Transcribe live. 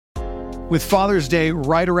With Father's Day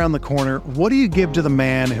right around the corner, what do you give to the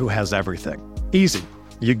man who has everything? Easy.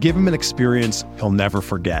 You give him an experience he'll never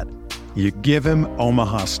forget. You give him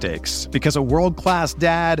Omaha Steaks, because a world-class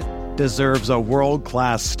dad deserves a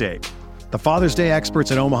world-class steak. The Father's Day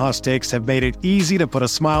experts at Omaha Steaks have made it easy to put a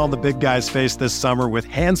smile on the big guy's face this summer with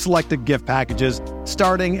hand-selected gift packages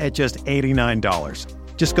starting at just $89.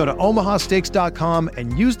 Just go to omahasteaks.com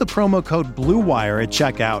and use the promo code BLUEWIRE at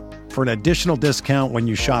checkout for an additional discount when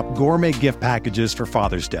you shop gourmet gift packages for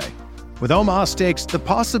Father's Day. With Omaha Steaks, the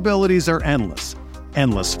possibilities are endless.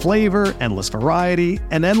 Endless flavor, endless variety,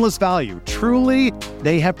 and endless value. Truly,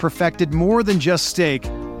 they have perfected more than just steak.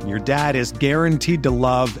 Your dad is guaranteed to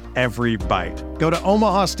love every bite. Go to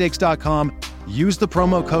omahasteaks.com, use the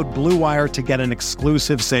promo code BLUEWIRE to get an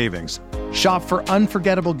exclusive savings. Shop for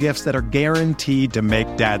unforgettable gifts that are guaranteed to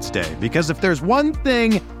make Dad's Day. Because if there's one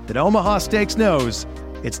thing that Omaha Steaks knows,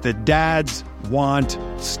 it's that dads want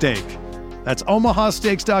steak. That's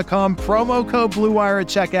omahasteaks.com, promo code BLUEWIRE at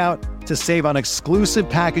checkout to save on exclusive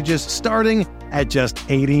packages starting at just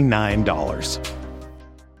 $89.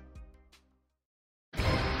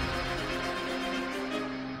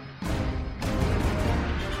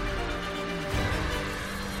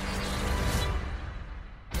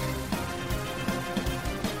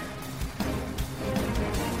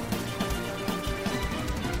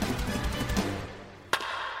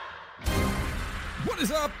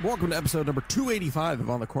 Welcome to episode number 285 of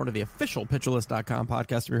On the Corner, the official PitcherList.com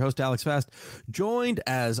podcast. I'm your host, Alex Fast, joined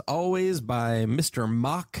as always by Mr.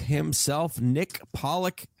 Mock himself, Nick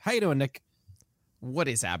Pollock. How you doing, Nick? What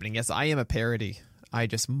is happening? Yes, I am a parody. I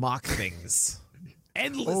just mock things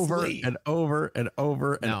endlessly. Over and over and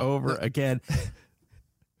over and over again.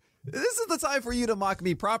 This is the time for you to mock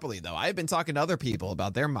me properly, though. I've been talking to other people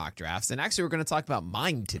about their mock drafts, and actually we're going to talk about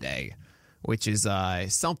mine today, which is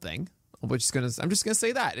something. I'm just gonna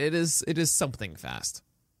say that it is something fast.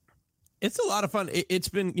 It's a lot of fun. It's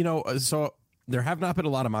been, so there have not been a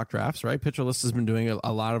lot of mock drafts, right? Pitcher List has been doing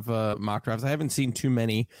a lot of mock drafts. I haven't seen too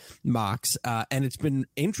many mocks, and it's been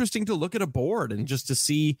interesting to look at a board and just to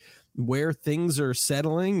see where things are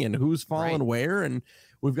settling and who's fallen where. And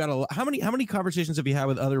we've got how many conversations have you had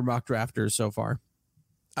with other mock drafters so far?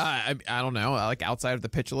 I don't know, like outside of the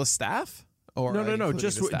Pitcher List staff, or no,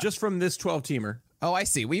 just from this 12-teamer. Oh, I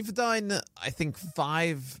see. We've done, I think,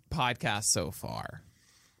 5 podcasts so far.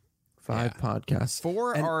 5 podcasts.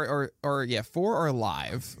 4 are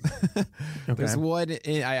live. Okay. There's one.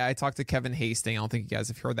 I talked to Kevin Hastings. I don't think you guys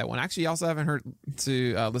have heard that one. Actually, you also haven't heard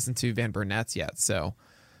to listen to Van Burnett's yet. So,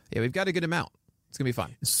 yeah, we've got a good amount. It's gonna be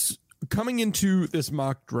fun. Coming into this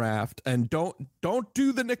mock draft, and don't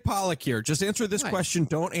do the Nick Pollock here. Just answer this question.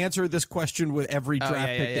 Don't answer this question with every draft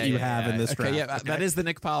pick that you have in this draft. Yeah, that is the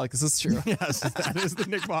Nick Pollock. This is true. Yes, that is the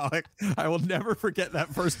Nick Pollock. I will never forget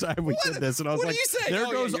that first time we did this, and I was like, "There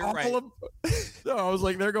goes all of." No, I was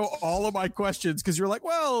like, "There go all of my questions," because you're like,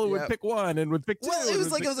 "Well, would pick one and would pick two." Well, it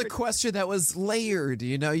was a question that was layered.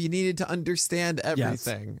 You needed to understand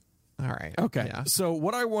everything. Yes. All right. Okay. Yeah. So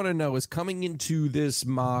what I want to know is, coming into this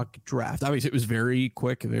mock draft, obviously it was very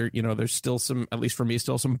quick. There's still some, at least for me,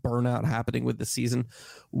 still some burnout happening with the season.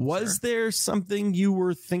 Was there something you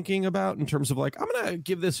were thinking about in terms of like, I'm going to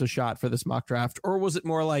give this a shot for this mock draft? Or was it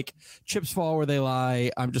more like chips fall where they lie?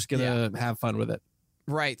 I'm just going to have fun with it.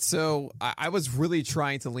 Right. So I was really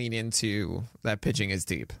trying to lean into that pitching is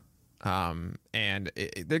deep. And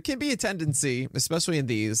there can be a tendency, especially in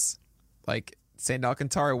these, like, Sandy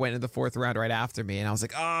Alcantara went in the 4th round right after me, and I was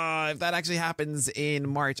like, if that actually happens in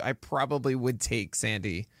March, I probably would take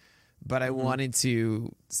Sandy. But I wanted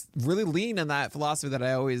to really lean on that philosophy that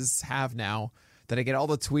I always have now, that I get all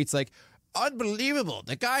the tweets like, unbelievable,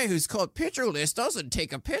 the guy who's called Pitcher List doesn't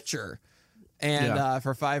take a pitcher. And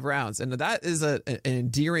for 5 rounds. And that is an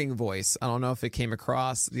endearing voice. I don't know if it came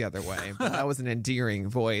across the other way, but that was an endearing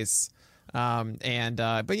voice. But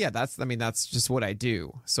yeah, that's just what I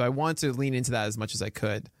do. So I want to lean into that as much as I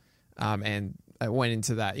could. And I went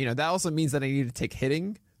into that. That also means that I need to take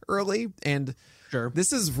hitting early. And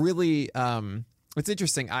this is really, it's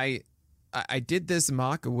interesting. I did this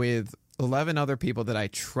mock with 11 other people that I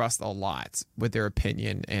trust a lot with their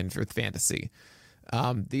opinion and with fantasy.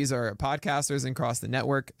 These are podcasters across the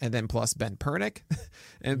network, and then plus Ben Pernick.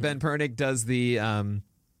 And Ben Pernick does the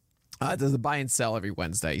buy and sell every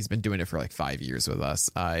Wednesday. He's been doing it for like 5 years with us.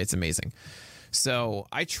 It's amazing. So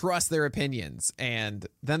I trust their opinions. And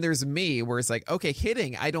then there's me, where it's like, okay,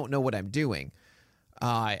 hitting, I don't know what I'm doing.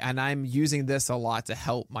 And I'm using this a lot to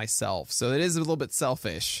help myself. So it is a little bit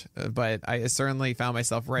selfish, but I certainly found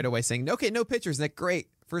myself right away saying, okay, no pitchers, Nick. Great.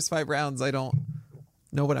 First 5 rounds, I don't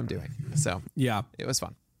know what I'm doing. So yeah, it was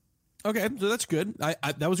fun. Okay, so that's good.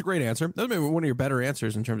 That was a great answer. That was maybe one of your better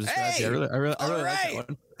answers in terms of strategy. I really like that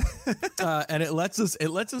one. And it lets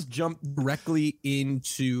us jump directly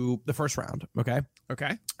into the first round. Okay.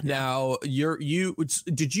 Okay. Now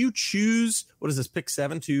did you choose, what is this, pick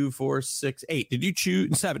 7, 2, 4, 6, 8? Did you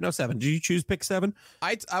choose 7? No, 7. Did you choose pick 7?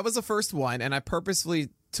 I was the first one, and I purposefully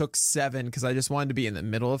took 7 because I just wanted to be in the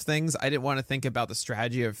middle of things. I didn't want to think about the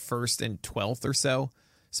strategy of 1st and 12th or so.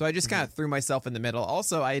 So I just kind of threw myself in the middle.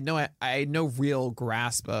 Also, I had no real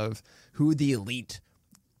grasp of who the elite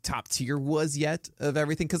top tier was yet of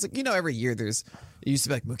everything. Because, every year it used to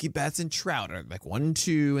be like Mookie Betts and Trout are like 1,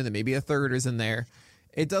 2, and then maybe a third is in there.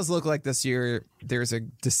 It does look like this year there's a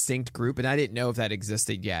distinct group, and I didn't know if that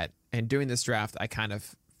existed yet. And doing this draft, I kind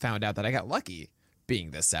of found out that I got lucky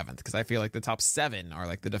being the 7th because I feel like the top 7 are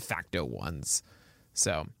like the de facto ones.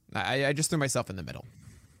 So I just threw myself in the middle.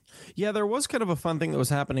 Yeah, there was kind of a fun thing that was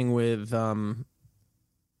happening with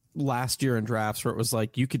last year in drafts where it was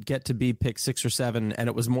like you could get to be pick 6 or 7, and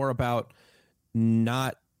it was more about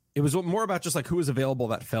just like who was available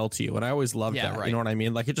that fell to you. And I always loved that. Right. You know what I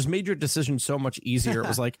mean? Like it just made your decision so much easier. It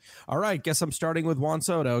was like, all right, guess I'm starting with Juan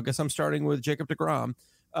Soto. Guess I'm starting with Jacob deGrom.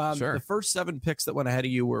 Sure. The first 7 picks that went ahead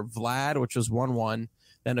of you were Vlad, which was 1-1,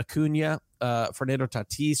 then Acuna, Fernando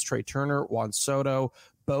Tatis, Trey Turner, Juan Soto,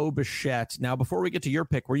 Bo Bichette. Now, before we get to your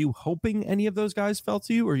pick, were you hoping any of those guys fell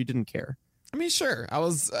to you, or you didn't care? I mean, sure. I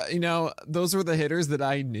was, those were the hitters that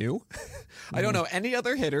I knew. I don't know any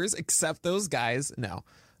other hitters except those guys. No,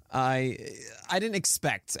 I didn't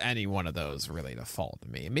expect any one of those really to fall to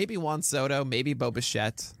me. Maybe Juan Soto, maybe Bo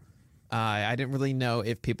Bichette. I didn't really know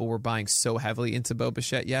if people were buying so heavily into Bo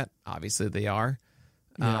Bichette yet. Obviously, they are.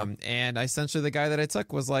 Yeah. And essentially the guy that I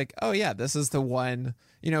took was like, oh, yeah, this is the one.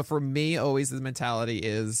 For me, always the mentality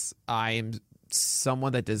is I am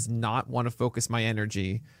someone that does not want to focus my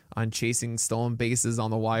energy on chasing stolen bases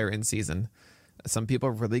on the wire in season. Some people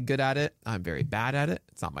are really good at it. I'm very bad at it.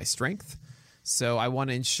 It's not my strength. So I want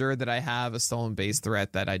to ensure that I have a stolen base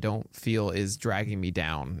threat that I don't feel is dragging me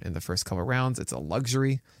down in the first couple of rounds. It's a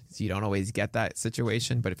luxury. So you don't always get that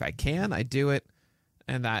situation. But if I can, I do it.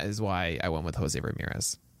 And that is why I went with Jose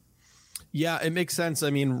Ramirez. Yeah, it makes sense. I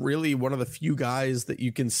mean, really one of the few guys that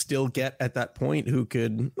you can still get at that point who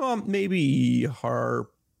could, maybe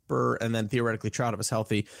Harper and then theoretically Trout if it's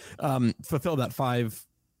healthy, fulfill that 5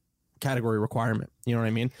 category requirement. You know what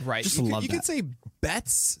I mean? Right. Just you could say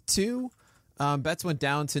Betts too. Betts went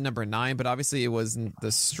down to number 9, but obviously it wasn't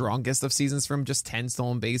the strongest of seasons from just 10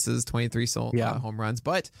 stolen bases, 23 home runs,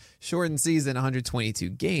 but shortened season, 122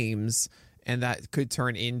 games. And that could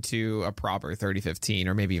turn into a proper 30-15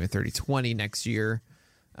 or maybe even 30-20 next year.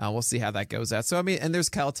 We'll see how that goes out. So, I mean, and there's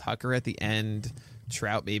Kyle Tucker at the end.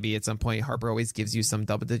 Trout, maybe at some point. Harper always gives you some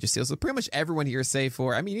double-digit steals. So pretty much everyone here, save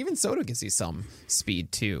for, even Soto gives you some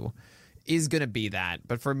speed too, is going to be that.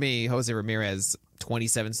 But for me, Jose Ramirez,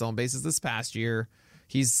 27 stolen bases this past year.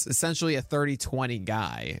 He's essentially a 30-20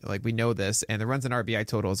 guy. Like, we know this. And the runs and RBI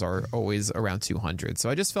totals are always around 200. So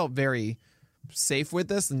I just felt very safe with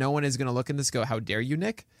this. No one is going to look in this and go, how dare you,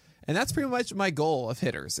 Nick? And that's pretty much my goal of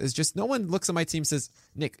hitters, is just no one looks at my team and says,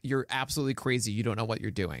 Nick, you're absolutely crazy. You don't know what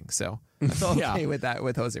you're doing. So that's okay with that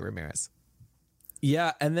with Jose Ramirez.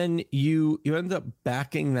 Yeah, and then you end up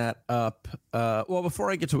backing that up. Well,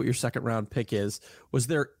 before I get to what your second round pick is, was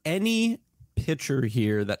there any pitcher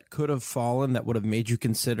here that could have fallen that would have made you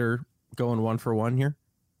consider going 1 for 1 here?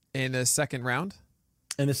 In the second round?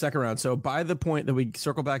 In the second round. So by the point that we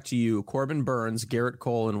circle back to you, Corbin Burns, Garrett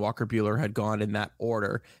Cole, and Walker Buehler had gone in that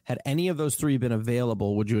order. Had any of those 3 been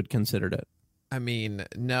available, would you have considered it? I mean,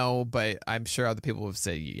 no, but I'm sure other people would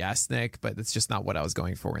say yes, Nick, but it's just not what I was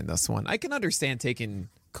going for in this one. I can understand taking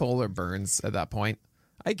Cole or Burns at that point.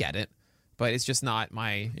 I get it, but it's just not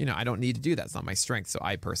my, I don't need to do that. It's not my strength, so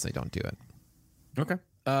I personally don't do it. Okay.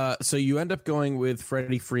 So you end up going with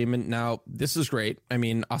Freddie Freeman. Now, this is great. I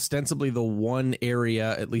mean, ostensibly the one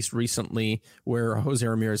area, at least recently, where Jose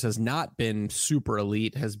Ramirez has not been super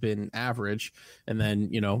elite, has been average. And then,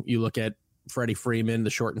 you look at Freddie Freeman, the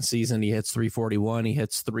shortened season, he hits 341. He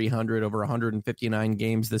hits 300 over 159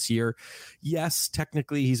 games this year. Yes,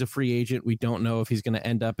 technically he's a free agent. We don't know if he's going to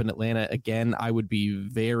end up in Atlanta again. I would be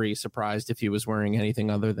very surprised if he was wearing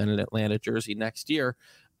anything other than an Atlanta jersey next year.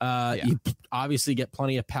 You obviously get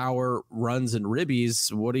plenty of power, runs, and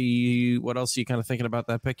ribbies. What else are you kind of thinking about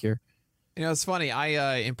that pick here? It's funny.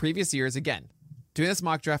 I in previous years, again, doing this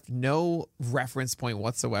mock draft, no reference point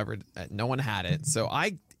whatsoever. No one had it. So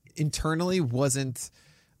I internally wasn't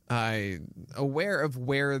aware of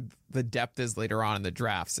where the depth is later on in the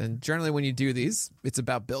drafts. And generally when you do these, it's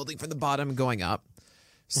about building from the bottom and going up.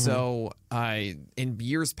 So in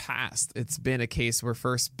years past, it's been a case where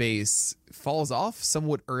first base falls off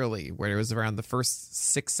somewhat early, where it was around the first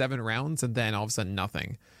 6-7 rounds, and then all of a sudden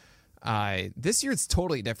nothing. This year it's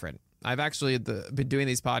totally different. I've actually been doing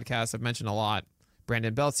these podcasts. I've mentioned a lot.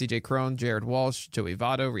 Brandon Belt, CJ Cron, Jared Walsh, Joey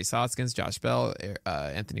Votto, Rhys Hoskins, Josh Bell,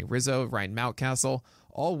 Anthony Rizzo, Ryan Mountcastle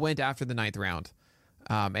all went after the 9th round.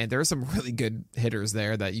 And there are some really good hitters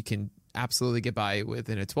there that you can absolutely get by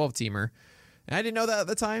within a 12-teamer. And I didn't know that at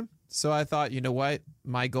the time. So I thought, you know what?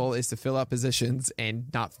 My goal is to fill out positions and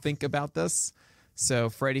not think about this. So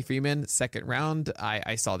Freddie Freeman, 2nd round.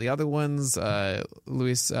 I saw the other ones.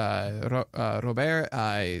 Luis Robert,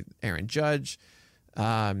 Aaron Judge,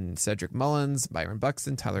 Cedric Mullins, Byron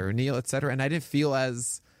Buxton, Tyler O'Neill, etc. And I didn't feel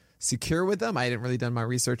as secure with them. I hadn't really done my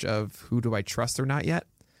research of who do I trust or not yet.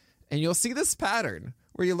 And you'll see this pattern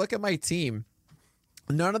where you look at my team.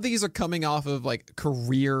 None of these are coming off of like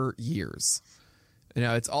career years. You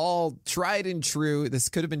know, it's all tried and true. This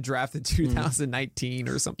could have been drafted 2019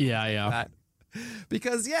 or something. Yeah. Like that.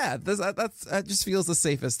 Because that just feels the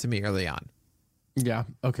safest to me early on. Yeah.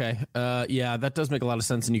 Okay. Yeah, that does make a lot of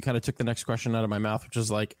sense. And you kind of took the next question out of my mouth, which is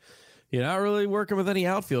like, you're not really working with any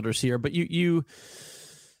outfielders here, but you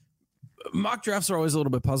mock drafts are always a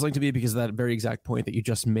little bit puzzling to me because of that very exact point that you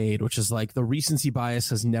just made, which is like the recency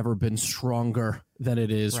bias has never been stronger than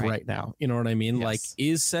it is right now. You know what I mean? Yes. Like,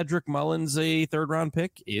 is Cedric Mullins a 3rd round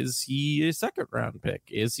pick? Is he a 2nd round pick?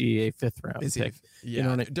 Is he a 5th round pick? You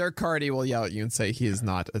know, Derek Carty will yell at you and say he is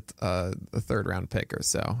not a 3rd round pick or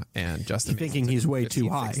so. And Justin thinking he's way 15th, too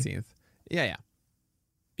high. 16th. Yeah.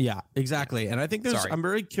 Yeah, exactly. And I think I'm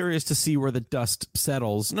very curious to see where the dust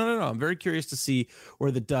settles. No. I'm very curious to see where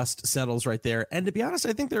the dust settles right there. And to be honest,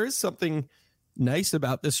 I think there is something nice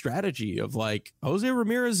about this strategy of like Jose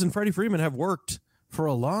Ramirez and Freddie Freeman have worked for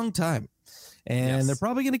a long time, and they're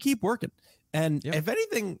probably going to keep working. And if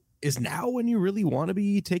anything, is now when you really want to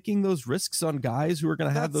be taking those risks on guys who are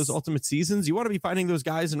going to have those ultimate seasons. You want to be finding those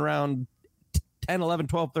guys in round 10, 11,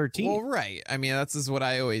 12, 13. Well, right. I mean, that's what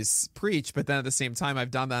I always preach. But then at the same time,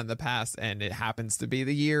 I've done that in the past, and it happens to be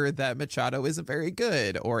the year that Machado isn't very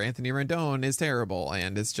good or Anthony Rendon is terrible.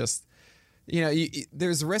 And it's just,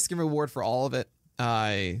 there's risk and reward for all of it.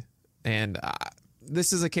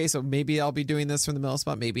 This is a case of maybe I'll be doing this from the middle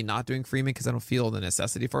spot, maybe not doing Freeman because I don't feel the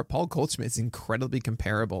necessity for it. Paul Goldschmidt is incredibly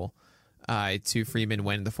comparable to Freeman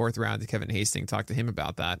when in the 4th round. Kevin Hastings talked to him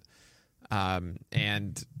about that.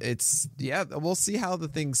 And it's, we'll see how the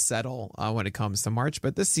things settle when it comes to March,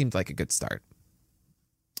 but this seemed like a good start.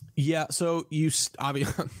 Yeah, so I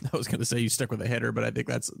was going to say you stick with a hitter, but I think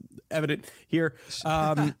that's evident here.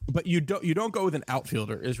 But you don't go with an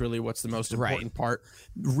outfielder is really what's the most important part.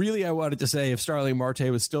 Really, I wanted to say if Starling Marte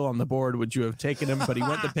was still on the board, would you have taken him? But he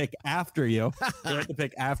went to pick after you.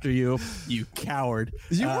 You coward.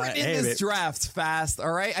 You were in this draft fast,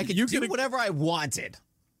 all right? I could do whatever I wanted.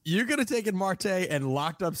 You could have taken Marte and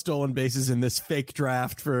locked up stolen bases in this fake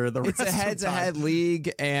draft for the rest of the time. It's a head-to-head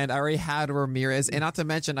league, and I already had Ramirez. And not to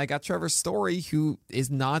mention, I got Trevor Story, who is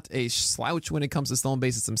not a slouch when it comes to stolen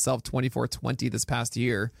bases himself, 24-20 this past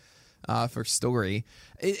year for Story.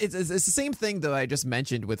 It's the same thing that I just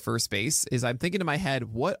mentioned with first base, is I'm thinking in my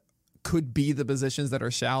head, what could be the positions that are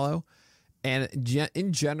shallow? And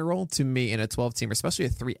in general, to me, in a 12-team, especially a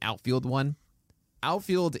 3 outfield one,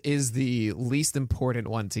 outfield is the least important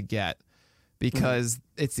one to get because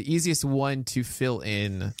it's the easiest one to fill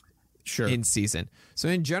in in season. So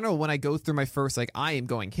in general, when I go through my first, I am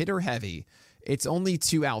going hitter heavy, it's only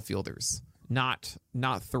 2 outfielders, not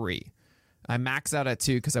 3. I max out at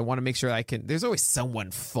 2 because I want to make sure there's always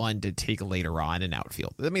someone fun to take later on in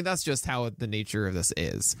outfield. I mean, that's just how the nature of this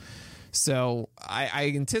is. So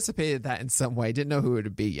I anticipated that in some way. I didn't know who it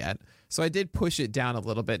would be yet. So I did push it down a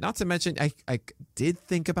little bit. Not to mention, I did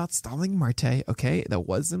think about Starling Marte. Okay, that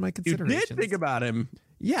was in my consideration. You did think about him.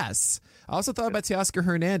 Yes. I also thought about Teoscar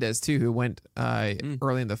Hernandez, too, who went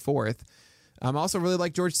early in the 4th. I also really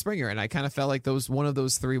like George Springer, and I kind of felt like one of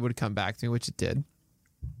those 3 would come back to me, which it did.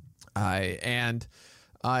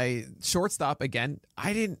 Shortstop, again,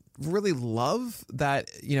 I didn't really love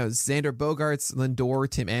that, Xander Bogaerts, Lindor,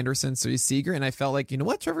 Tim Anderson, so Seager, and I felt like,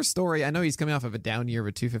 Trevor Story, I know he's coming off of a down year of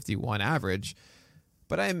a 251 average,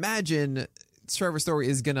 but I imagine Trevor Story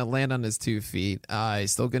is going to land on his 2 feet.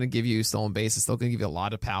 He's still going to give you stolen bases, still going to give you a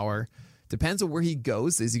lot of power. Depends on where he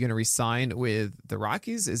goes. Is he going to resign with the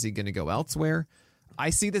Rockies? Is he going to go elsewhere?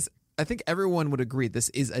 I see this. I think everyone would agree this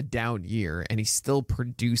is a down year, and he still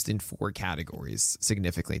produced in 4 categories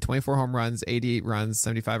significantly. 24 home runs, 88 runs,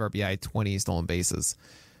 75 RBI, 20 stolen bases.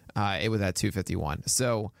 It was at 251.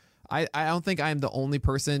 So I don't think I'm the only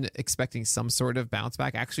person expecting some sort of bounce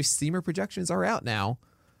back. Actually, steamer projections are out now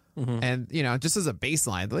And, just as a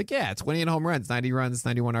baseline, they're like, yeah, 28 home runs, 90 runs,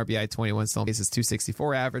 91 RBI, 21 stolen bases,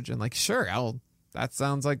 264 average. And like, sure, that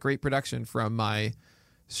sounds like great production from my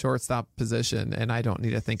shortstop position, and I don't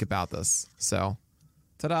need to think about this. So,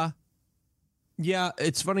 ta-da. Yeah,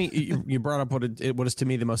 it's funny you brought up what is to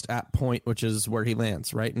me the most apt point, which is where he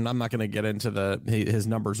lands, right? And I'm not going to get into his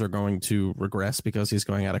numbers are going to regress because he's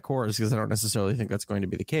going out of Coors, because I don't necessarily think that's going to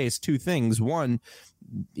be the case. Two things. One,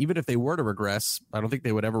 even if they were to regress, I don't think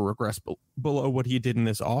they would ever regress below what he did in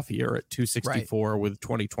this off year at 264 with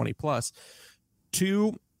 2020 plus.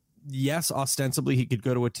 Two, yes, ostensibly he could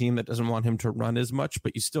go to a team that doesn't want him to run as much,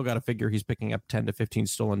 but you still got to figure he's picking up 10 to 15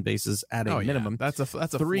 stolen bases at a minimum. Yeah. That's a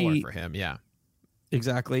floor for him. Yeah.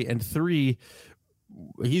 Exactly. And three,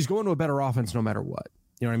 he's going to a better offense no matter what.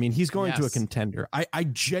 You know what I mean? He's going to a contender. I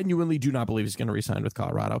genuinely do not believe he's going to re-sign with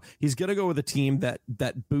Colorado. He's going to go with a team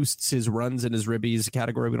that boosts his runs and his ribbies,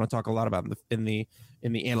 category we don't talk a lot about in the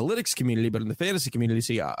analytics community, but in the fantasy community,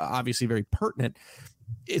 see, obviously very pertinent.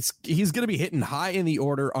 He's going to be hitting high in the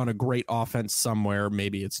order on a great offense somewhere.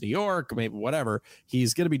 Maybe it's New York, maybe whatever.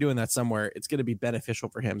 He's going to be doing that somewhere. It's going to be beneficial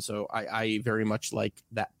for him. So I very much like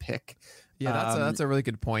that pick. Yeah, that's a really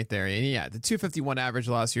good point there. And yeah, the 251 average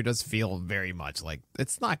last year does feel very much like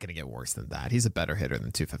it's not going to get worse than that. He's a better hitter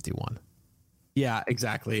than 251. Yeah,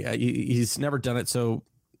 exactly. He's never done it. So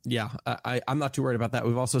yeah, I'm not too worried about that.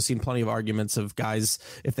 We've also seen plenty of arguments of guys,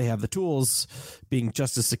 if they have the tools, being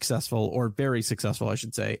just as successful, or very successful, I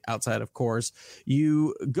should say, outside of Coors.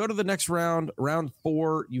 You go to the next round, round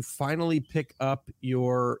 4, you finally pick up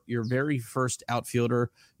your very first outfielder.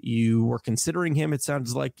 You were considering him, it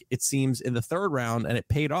seems, in the 3rd round, and it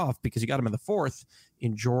paid off because you got him in the 4th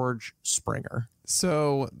in George Springer.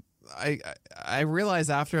 So I realized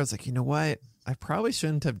after, I was like, you know what? I probably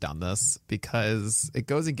shouldn't have done this because it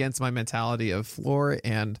goes against my mentality of floor,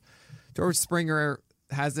 and George Springer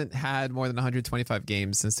hasn't had more than 125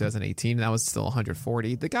 games since 2018. And that was still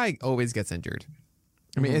 140. The guy always gets injured.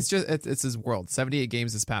 I mean, it's his world. 78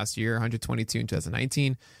 games this past year, 122 in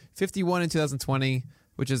 2019, 51 in 2020,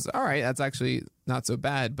 which is all right. That's actually not so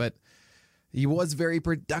bad, but he was very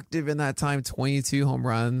productive in that time. 22 home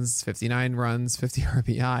runs, 59 runs, 50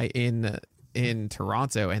 RBI in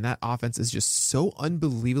Toronto, and that offense is just so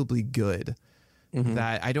unbelievably good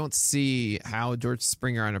that I don't see how George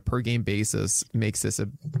Springer on a per game basis makes this a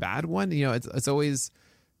bad one. It's always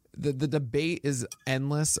the debate is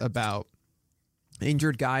endless about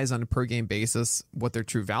injured guys on a per game basis, what their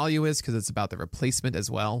true value is, because it's about the replacement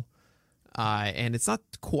as well. And it's not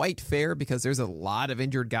quite fair because there's a lot of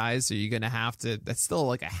injured guys, so you're going to have to, that's still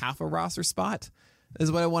like a half a roster spot is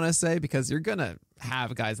what I want to say, because you're going to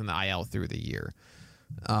have guys in the IL through the year.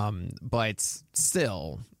 But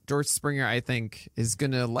still, George Springer, I think, is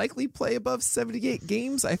going to likely play above 78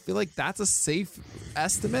 games. I feel like that's a safe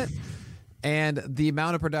estimate. And the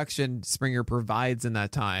amount of production Springer provides in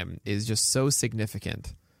that time is just so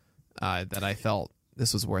significant that I felt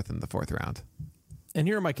this was worth in the 4th round. And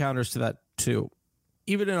here are my counters to that, too.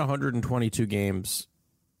 Even in 122 games,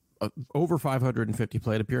 over 550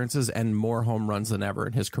 plate appearances and more home runs than ever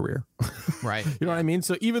in his career. Right. You know what I mean?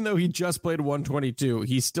 So even though he just played 122,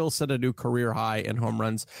 he still set a new career high in home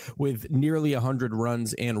runs with nearly 100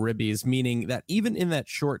 runs and ribbies, meaning that even in that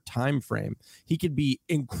short time frame, he could be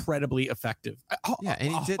incredibly effective. Yeah,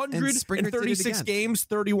 and he did. 136 games,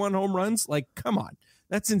 31 home runs. Like, come on.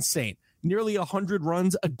 That's insane. Nearly 100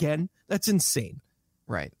 runs again. That's insane.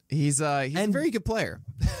 Right. He's a very good player.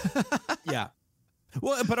 Yeah.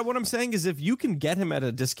 Well, but what I'm saying is if you can get him at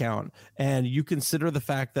a discount and you consider the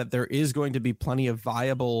fact that there is going to be plenty of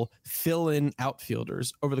viable fill-in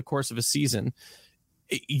outfielders over the course of a season,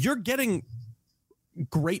 you're getting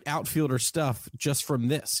great outfielder stuff just from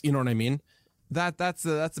this. You know what I mean? That's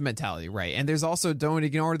the mentality, right? And there's also, don't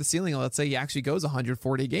ignore the ceiling. Let's say he actually goes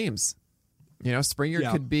 140 games.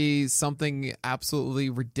 Springer could be something absolutely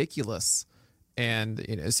ridiculous.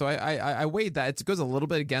 And so I weighed that. It goes a little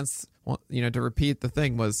bit against, to repeat the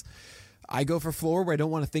thing was, I go for floor where I don't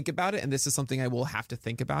want to think about it, and this is something I will have to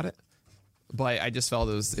think about it. But I just felt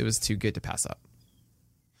it was too good to pass up.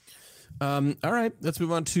 All right, let's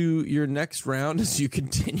move on to your next round as you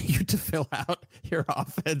continue to fill out your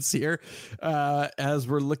offense here. As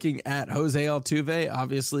we're looking at Jose Altuve,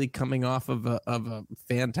 obviously coming off of a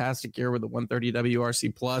fantastic year with a 130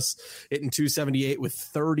 WRC plus, hitting 278 with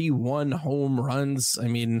 31 home runs. I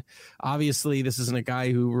mean, obviously this isn't a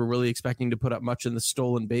guy who we're really expecting to put up much in the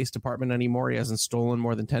stolen base department anymore. He hasn't stolen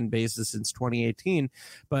more than 10 bases since 2018,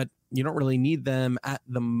 but you don't really need them at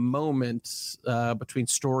the moment between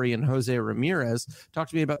Story and Jose Ramirez. Talk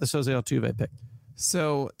to me about this Jose Altuve pick.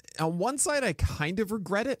 So on one side, I kind of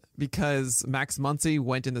regret it because Max Muncy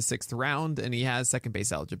went in the 6th round and he has second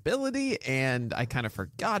base eligibility, and I kind of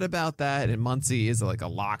forgot about that. And Muncy is like a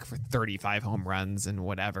lock for 35 home runs and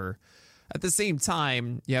whatever. At the same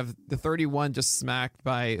time, you have the 31 just smacked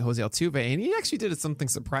by Jose Altuve, and he actually did something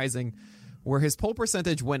surprising where his pull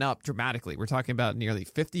percentage went up dramatically. We're talking about nearly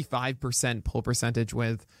 55% pull percentage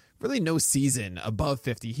with really no season above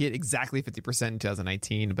 50. He hit exactly 50% in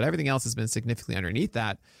 2019, but everything else has been significantly underneath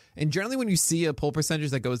that. And generally, when you see a pull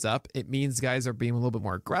percentage that goes up, it means guys are being a little bit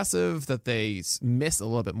more aggressive, that they miss a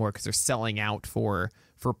little bit more because they're selling out for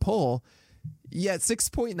pull. Yet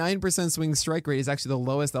 6.9% swing strike rate is actually the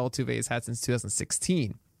lowest Altuve has had since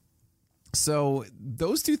 2016. So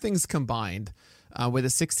those two things combined with a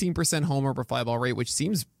 16% homer per fly ball rate, which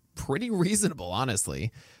seems pretty reasonable,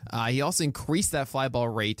 honestly. He also increased that fly ball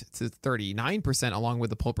rate to 39% along with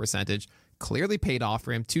the pull percentage. Clearly paid off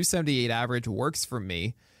for him. 278 average works for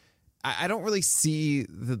me. I don't really see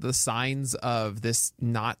the signs of this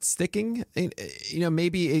not sticking. You know,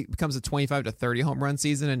 maybe it becomes a 25 to 30 home run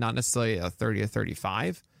season and not necessarily a 30 to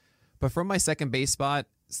 35. But from my second base spot,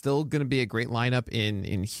 still going to be a great lineup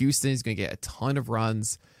in Houston. He's going to get a ton of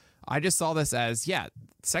runs. I just saw this as,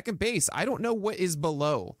 second base. I don't know what is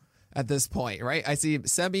below at this point, right? I see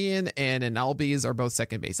Semien and Albies are both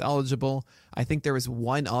second base eligible. I think there is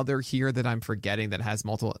one other here that I'm forgetting that has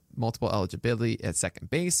multiple eligibility at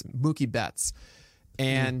second base, Mookie Betts.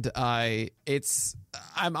 And I'm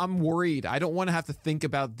worried. I don't want to have to think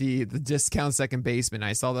about the discount second baseman.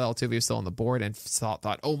 I saw that Altuve was still on the board and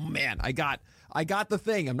thought, oh man, I got the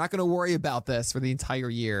thing. I'm not going to worry about this for the entire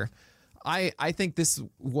year. I think this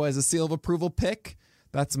was a seal of approval pick.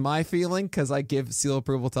 That's my feeling because I give seal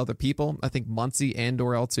approval to other people. I think Muncy and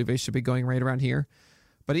or Altuve should be going right around here.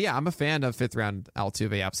 But yeah, I'm a fan of 5th round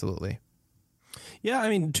Altuve, absolutely. Yeah, I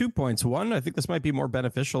mean, 2 points. One, I think this might be more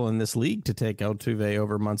beneficial in this league to take Altuve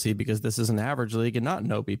over Muncy because this is an average league and not an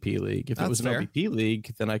OBP league. If it was an OBP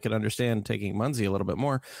league, then I could understand taking Muncy a little bit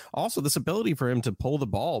more. Also, this ability for him to pull the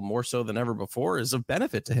ball more so than ever before is of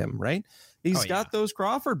benefit to him, right? He's got those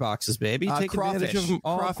Crawford boxes, baby. Take advantage of them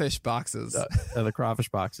all. Crawfish boxes. The crawfish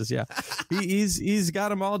boxes, yeah. He's got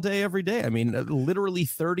them all day, every day. I mean, literally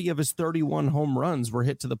 30 of his 31 home runs were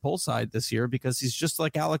hit to the pull side this year because he's just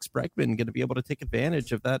like Alex Bregman, going to be able to take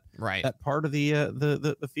advantage of that part of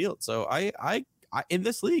the field. So I in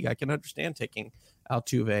this league, I can understand taking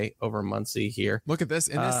Altuve over Muncy here. Look at this.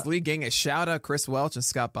 In this league, getting a shout out, Chris Welch and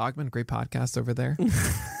Scott Bogman. Great podcast over there.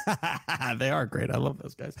 They are great. I love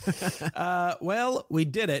those guys. Well, we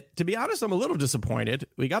did it. To be honest, I'm a little disappointed.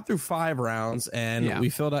 We got through 5 rounds and we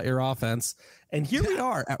filled out your offense. And here we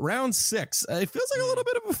are at round 6. It feels like a little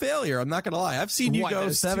bit of a failure. I'm not going to lie. I've seen you go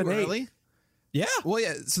 7, 8. Early? Yeah. Well,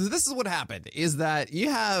 yeah. So this is what happened is that you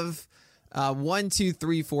have 1, 2,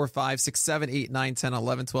 3, 4, 5, 6, 7, 8, 9, 10,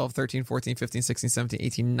 11, 12, 13, 14, 15, 16, 17,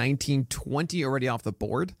 18, 19, 20 already off the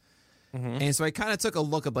board. Mm-hmm. And so I kind of took a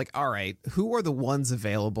look at like, all right, who are the ones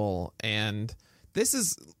available? And this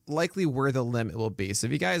is likely where the limit will be. So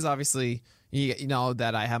if you guys obviously, you know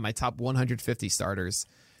that I have my top 150 starters.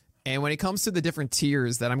 And when it comes to the different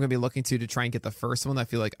tiers that I'm going to be looking to try and get the first one, I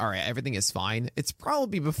feel like, all right, everything is fine. It's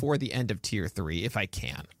probably before the end of tier 3 if I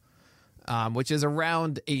can. Which is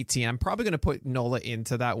around 18. I'm probably going to put Nola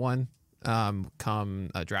into that one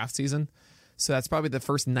come draft season. So that's probably the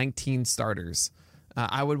first 19 starters.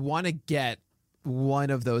 I would want to get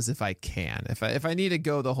one of those if I can. If I need to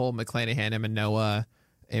go the whole McClanahan and Manoah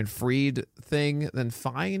and Fried thing, then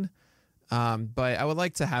fine. But I would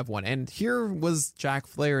like to have one. And here was Jack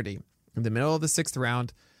Flaherty in the middle of the 6th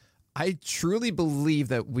round. I truly believe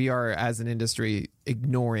that we are, as an industry,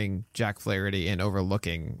 ignoring Jack Flaherty and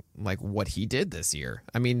overlooking like what he did this year.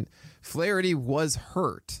 I mean, Flaherty was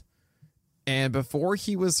hurt, and before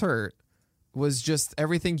he was hurt, was just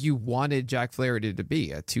everything you wanted Jack Flaherty to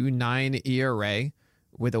be: a 2.9 ERA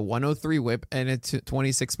with a 103 WHIP and a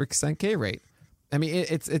 26% K rate. I mean,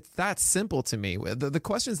 it's that simple to me. The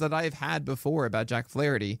questions that I've had before about Jack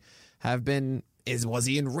Flaherty have been: was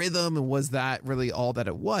he in rhythm, and was that really all that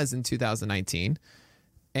it was in 2019?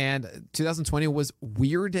 And 2020 was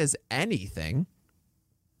weird as anything.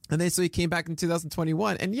 And then so he came back in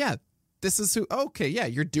 2021, and this is who. Okay,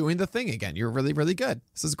 you're doing the thing again. You're really, really good.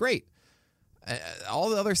 This is great. All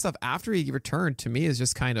the other stuff after he returned to me is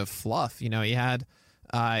just kind of fluff. You know, he had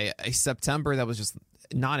a September that was just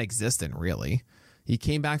non-existent, really. He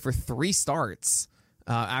came back for 3 starts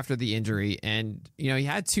after the injury, and he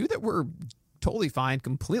had 2 that were totally fine,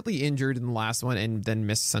 completely injured in the last one, and then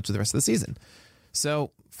missed essentially the rest of the season.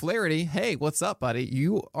 So Flaherty, hey, what's up, buddy?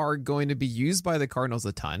 You are going to be used by the Cardinals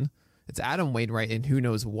a ton, It's Adam Wainwright and who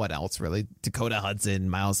knows what else, really. Dakota Hudson,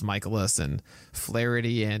 Miles Michaelis, and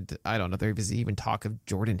Flaherty, and I don't know. There was even talk of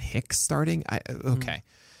Jordan Hicks starting. Okay.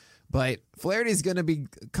 But Flaherty is going to be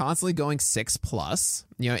constantly going 6+.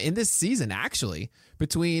 In this season, actually,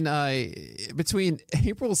 between April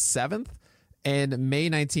 7th and May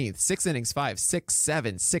 19th, 6 innings, 5, 6,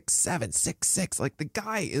 7, 6, 7, 6, 6. Like, the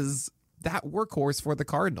guy is that workhorse for the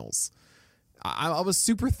Cardinals. I was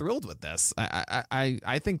super thrilled with this.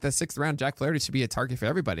 I think the 6th round Jack Flaherty should be a target for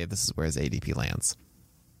everybody if this is where his ADP lands.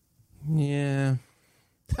 Yeah.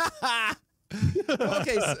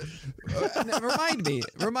 Okay, so,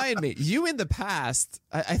 remind me. You in the past,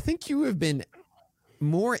 I think you have been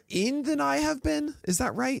more in than I have been. Is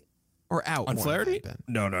that right? Or out on Flaherty?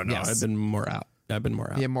 No. Yes. I've been more out.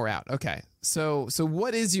 Yeah, more out. Okay. So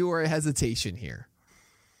what is your hesitation here?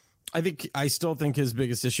 I still think his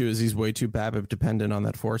biggest issue is he's way too BABIP dependent on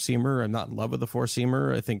that four-seamer. I'm not in love with the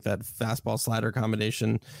four-seamer. I think that fastball slider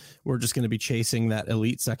combination, we're just going to be chasing that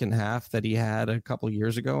elite second half that he had a couple of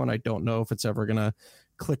years ago, and I don't know if it's ever going to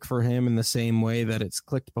click for him in the same way that it's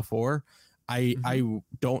clicked before. I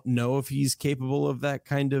don't know if he's capable of that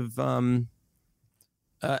kind of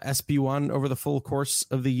SP1 over the full course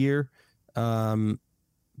of the year.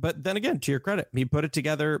 But then again, to your credit, he put it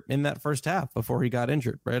together in that first half before he got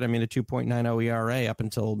injured, right? I mean, a 2.90 ERA up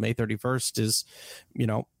until May 31st is,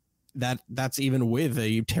 that's even with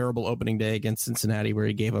a terrible opening day against Cincinnati where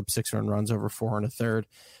he gave up 6 earned runs over 4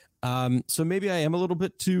 1/3. So maybe I am a little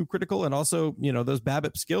bit too critical. And also, those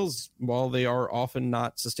BABIP skills, while they are often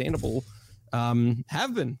not sustainable,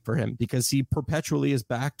 have been for him because he perpetually is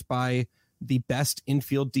backed by the best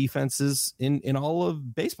infield defenses in all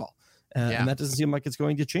of baseball. And that doesn't seem like it's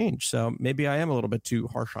going to change. So maybe I am a little bit too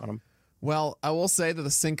harsh on him. Well, I will say that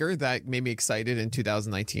the sinker that made me excited in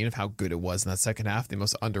 2019 of how good it was in that second half, the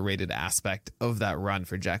most underrated aspect of that run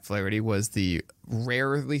for Jack Flaherty was the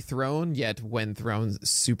rarely thrown, yet when thrown,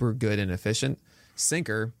 super good and efficient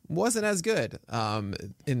sinker. Wasn't as good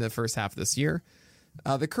in the first half of this year.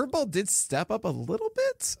 The curveball did step up a little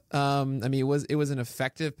bit. It was an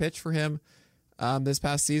effective pitch for him this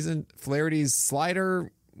past season. Flaherty's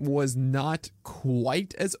slider was not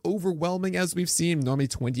quite as overwhelming as we've seen. Normally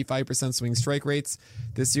 25% swing strike rates.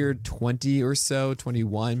 This year 20 or so,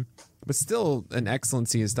 21. But still an excellent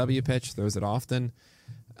CSW pitch. Throws it often.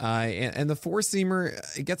 And the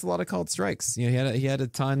four-seamer, it gets a lot of called strikes. He had a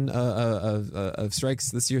ton of strikes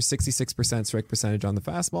this year. 66% strike percentage on the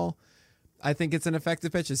fastball. I think it's an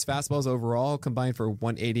effective pitch. His fastballs overall combined for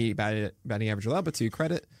 180 batting average allowed, but to your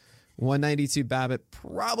credit, 192 BABIP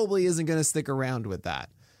probably isn't going to stick around with that.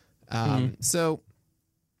 I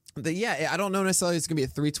don't know necessarily it's going to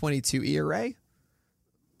be a 3.22 ERA.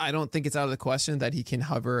 I don't think it's out of the question that he can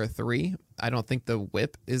hover a 3. I don't think the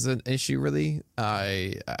whip is an issue really.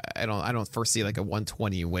 I don't foresee like a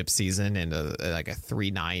 120 whip season and a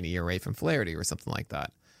 3.9 ERA from Flaherty or something like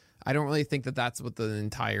that. I don't really think that that's what the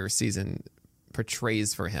entire season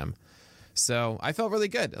portrays for him. So I felt really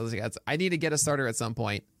good. I was like, I need to get a starter at some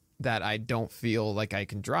point that I don't feel like I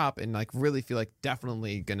can drop and like really feel like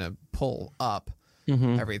definitely gonna pull up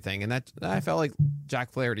everything. And that I felt like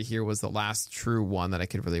Jack Flaherty here was the last true one that I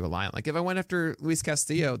could really rely on. Like if I went after Luis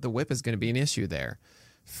Castillo, the whip is going to be an issue there.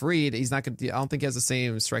 Fried, he's not going to, I don't think he has the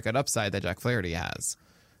same strikeout upside that Jack Flaherty has.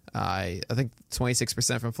 I think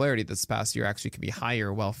 26% from Flaherty this past year actually could be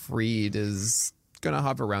higher, while Fried is going to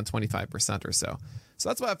hover around 25% or so. So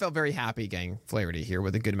that's why I felt very happy getting Flaherty here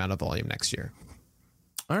with a good amount of volume next year.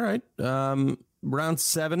 All right. Round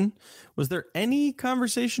 7. Was there any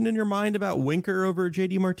conversation in your mind about Winker over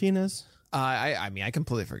JD Martinez? I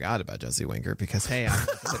completely forgot about Jesse Winker because, hey, I'm a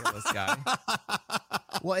hitless guy.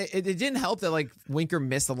 Well, it didn't help that like Winker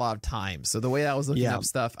missed a lot of time. So the way I was looking up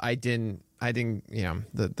stuff, I didn't,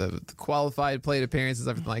 the qualified plate appearances,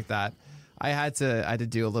 everything like that. I had to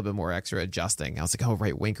do a little bit more extra adjusting. I was like, oh,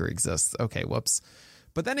 right, Winker exists. Okay, whoops.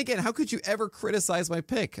 But then again, how could you ever criticize my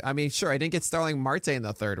pick? I mean, sure, I didn't get Starling Marte in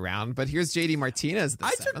the 3rd round, but here's JD Martinez.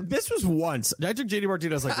 This was once. I took JD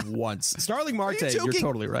Martinez like once. Starling Marte, you're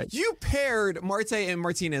totally right. You paired Marte and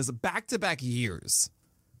Martinez back-to-back years.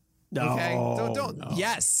 No. Okay? Don't. No.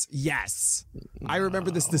 Yes. No. I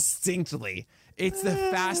remember this distinctly. It's the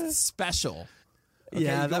fast special. Okay,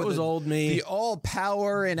 yeah, that was old me. The all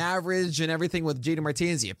power and average and everything with JD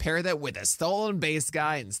Martinez. You pair that with a stolen base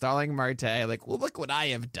guy and Starling Marte. Like, well, look what I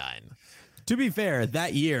have done. To be fair,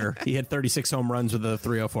 that year he had 36 home runs with a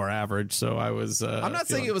 304 average. So I was. I'm not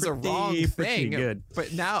saying it was a wrong thing, good.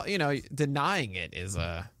 But now denying it is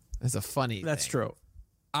a funny. That's thing. true.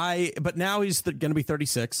 But now he's going to be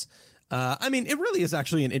 36. I mean, it really is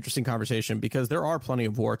actually an interesting conversation because there are plenty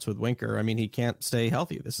of warts with Winker. I mean, he can't stay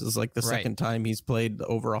healthy. This is like the second time he's played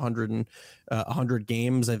over 100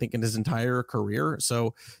 games, I think, in his entire career.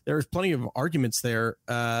 So there's plenty of arguments there.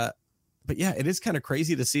 But yeah, it is kind of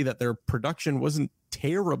crazy to see that their production wasn't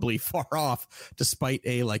terribly far off despite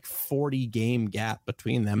a like 40 game gap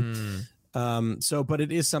between them. But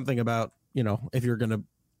it is something about, if you're going to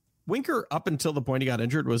Winker, up until the point he got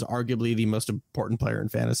injured, was arguably the most important player in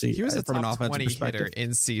fantasy. He was a from an top offensive 20 perspective. hitter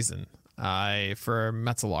in season for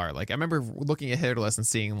Metzelar. Like, I remember looking at hitter list and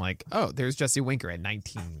seeing like, oh, there's Jesse Winker at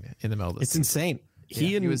 19 in the middle of this. It's insane.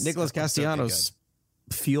 He and Nicholas Castellanos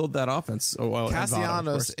field that offense.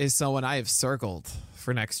 Castellanos is someone I have circled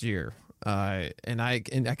for next year. And I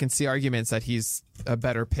can see arguments that he's a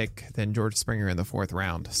better pick than George Springer in the 4th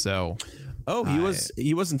round. So,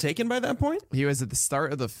 he wasn't taken by that point. He was at the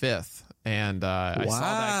start of the 5th, and I saw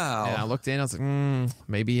that, and I looked in. I was like,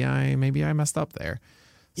 maybe I messed up there.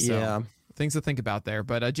 So, yeah, things to think about there.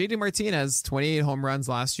 But JD Martinez, 28 home runs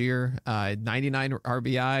last year, 99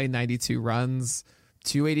 RBI, 92 runs,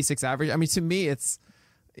 286 average. I mean, to me, it's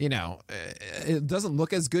it doesn't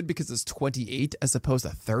look as good because it's 28 as opposed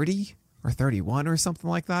to 30 or 31 or something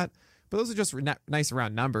like that. But those are just nice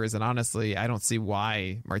round numbers. And honestly, I don't see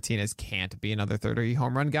why Martinez can't be another 30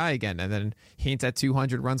 home run guy again. And then hint at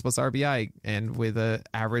 200 runs plus RBI and with an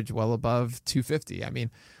average well above 250. I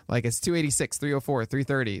mean, like it's 286, 304,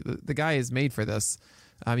 330. The guy is made for this.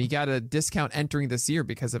 He got a discount entering this year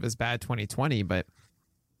because of his bad 2020, but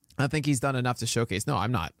I think he's done enough to showcase. No,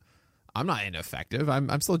 I'm not ineffective.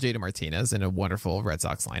 I'm still J.D. Martinez in a wonderful Red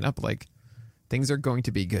Sox lineup. Like, things are going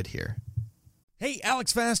to be good here. Hey,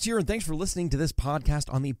 Alex Fast here, and thanks for listening to this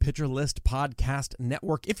podcast on the Pitcher List Podcast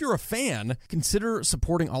Network. If you're a fan, consider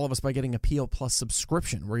supporting all of us by getting a PL Plus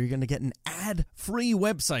subscription, where you're going to get an ad-free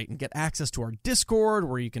website and get access to our Discord,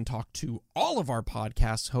 where you can talk to all of our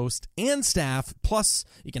podcast hosts and staff. Plus,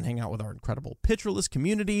 you can hang out with our incredible Pitcher List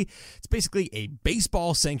community. It's basically a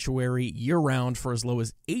baseball sanctuary year-round for as low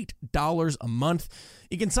as $8 a month.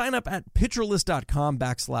 You can sign up at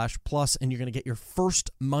pitcherlist.com/plus, and you're going to get your first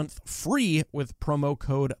month free with promo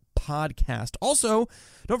code podcast. Also,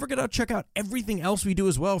 don't forget to check out everything else we do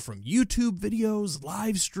as well, from YouTube videos,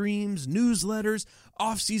 live streams, newsletters,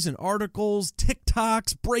 off-season articles,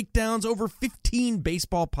 TikToks, breakdowns, over 15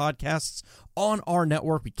 baseball podcasts on our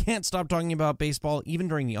network. We can't stop talking about baseball even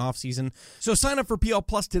during the off-season. So sign up for PL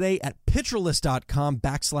Plus today at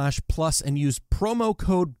pitcherlist.com/plus and use promo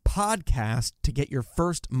code podcast to get your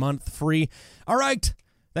first month free. All right.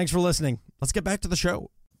 Thanks for listening. Let's get back to the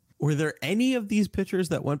show. Were there any of these pitchers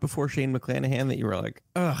that went before Shane McClanahan that you were like,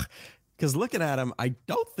 ugh? Because looking at him, I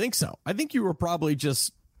don't think so. I think you were probably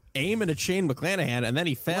just aiming at Shane McClanahan, and then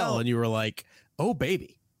he fell, and you were like, oh,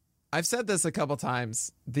 baby. I've said this a couple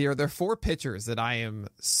times. There are 4 pitchers that I am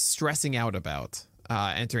stressing out about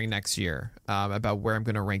entering next year, about where I'm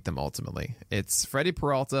going to rank them ultimately. It's Freddie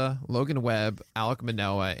Peralta, Logan Webb, Alek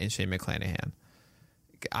Manoah, and Shane McClanahan.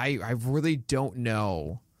 I really don't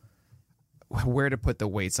know where to put the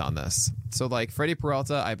weights on this. So like Freddie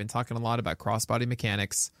Peralta, I've been talking a lot about crossbody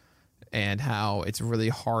mechanics and how it's really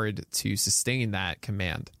hard to sustain that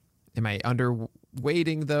command. Am I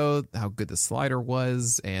underweighting though how good the slider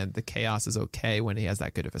was and the chaos is okay when he has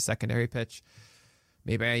that good of a secondary pitch?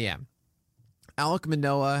 Maybe I am. Alek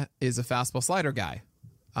Manoah is a fastball slider guy.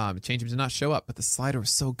 Changeup did not show up, but the slider was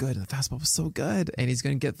so good and the fastball was so good, and he's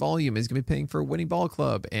going to get volume. He's going to be paying for a winning ball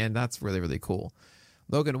club, and that's really, really cool.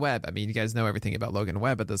 Logan Webb, I mean, you guys know everything about Logan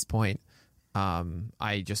Webb at this point.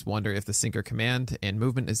 I just wonder if the sinker command and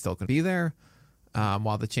movement is still going to be there.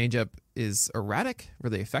 While the changeup is erratic,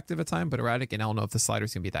 really effective at time, but erratic, and I don't know if the slider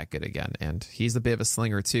is going to be that good again. And he's a bit of a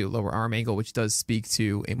slinger too, lower arm angle, which does speak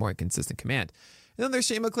to a more consistent command. And then there's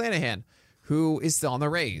Shane McClanahan, who is still on the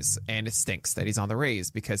Rays, and it stinks that he's on the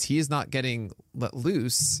Rays because he is not getting let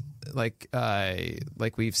loose like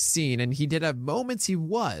we've seen. And he did have moments he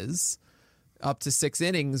was up to 6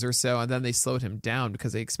 innings or so, and then they slowed him down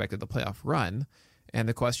because they expected the playoff run. And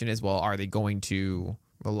the question is, well, are they going to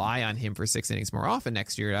rely on him for 6 innings more often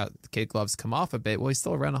next year? The kid gloves come off a bit. Well, he's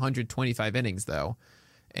still around 125 innings, though.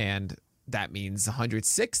 And that means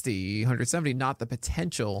 160, 170, not the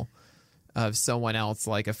potential of someone else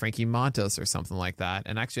like a Frankie Montas or something like that.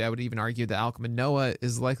 And actually, I would even argue that Alek Manoah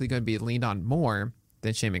is likely going to be leaned on more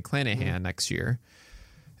than Shane McClanahan next year.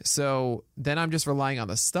 So then I'm just relying on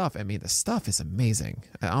the stuff. I mean, the stuff is amazing.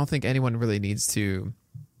 I don't think anyone really needs to,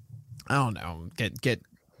 I don't know, get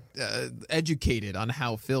educated on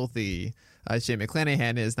how filthy Shane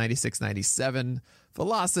McClanahan is. 96-97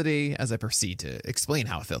 velocity, as I proceed to explain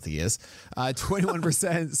how filthy he is.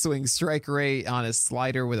 21% swing strike rate on his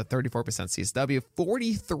slider with a 34% CSW,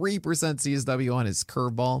 43% CSW on his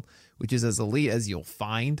curveball, which is as elite as you'll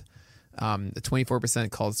find. The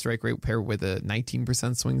 24% called strike rate paired with a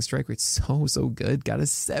 19% swing strike rate. So good. Got a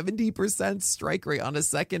 70% strike rate on a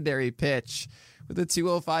secondary pitch with a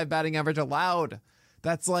 205 batting average allowed.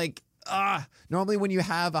 That's like, normally when you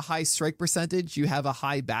have a high strike percentage, you have a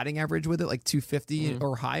high batting average with it, like 250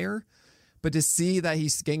 or higher. But to see that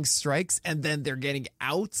he's getting strikes and then they're getting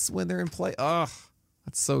outs when they're in play, that's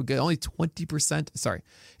so good. Only 20%. Sorry,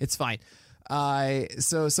 it's fine.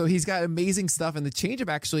 So he's got amazing stuff, and the changeup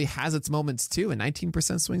actually has its moments too. A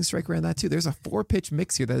 19% swing strike rate on that too. There's a 4-pitch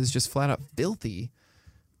mix here that is just flat out filthy,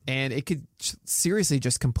 and it could seriously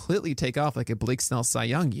just completely take off like a Blake Snell Cy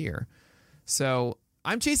Young year. So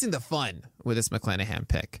I'm chasing the fun with this McClanahan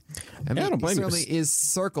pick. I mean, I don't blame it you. certainly is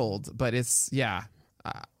circled, but it's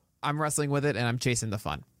I'm wrestling with it, and I'm chasing the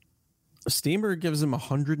fun. Steamer gives him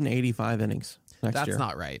 185 innings next That's year.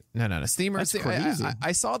 not right. No. Steamer. That's crazy.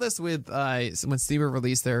 I saw this with when Steamer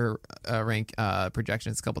released their rank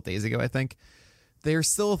projections a couple days ago. I think there's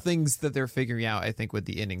still things that they're figuring out. I think with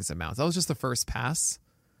the innings amounts. That was just the first pass.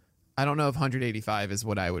 I don't know if 185 is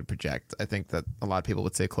what I would project. I think that a lot of people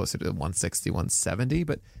would say closer to 160, 170,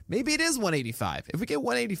 but maybe it is 185. If we get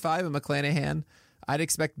 185 in McClanahan, I'd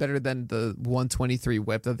expect better than the 123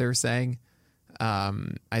 whip that they're saying.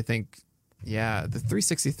 I think. Yeah, the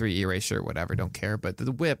 363 ERA, sure, whatever, don't care. But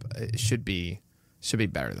the whip should be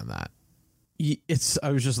better than that. I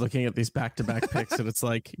was just looking at these back-to-back picks, and it's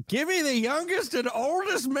like, give me the youngest and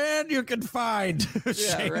oldest man you can find.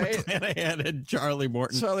 Shane right? McClanahan and Charlie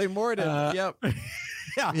Morton. Charlie Morton, yep.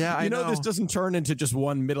 Yeah, I know know. this doesn't turn into just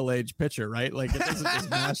one middle-aged pitcher, right? Like, it doesn't just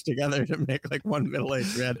mash together to make like one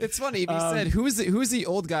middle-aged man. It's funny if you said who's the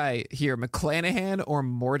old guy here, McClanahan or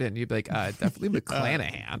Morton? You'd be like, definitely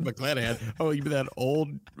McClanahan. McClanahan. Oh, you mean that old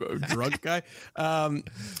drunk guy?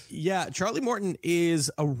 Yeah, Charlie Morton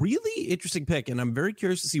is a really interesting pick, and I'm very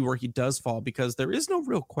curious to see where he does fall because there is no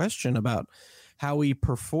real question about how he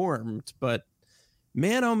performed. But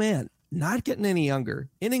man, oh man, not getting any younger.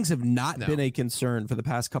 Innings have not been a concern for the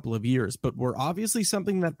past couple of years, but were obviously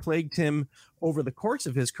something that plagued him over the course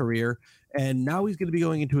of his career. And now he's going to be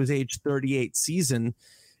going into his age 38 season.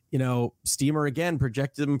 You know, Steamer again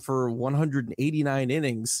projected him for 189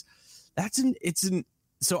 innings.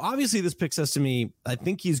 So obviously this pick says to me, I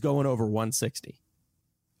think he's going over 160.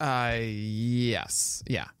 Yes.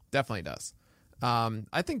 Yeah, definitely does.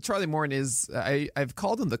 I think Charlie Morton is, I've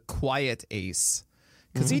called him the quiet ace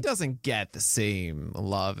because he doesn't get the same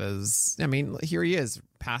love as, I mean, here he is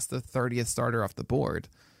past the 30th starter off the board.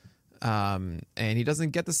 And he doesn't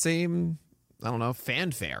get the same, I don't know,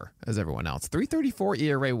 fanfare as everyone else. 334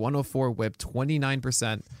 ERA, 104 whip,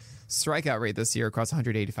 29% strikeout rate this year across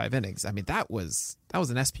 185 innings. I mean, that was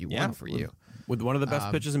an SP1 for you. With one of the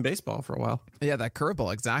best pitches in baseball for a while. Yeah, that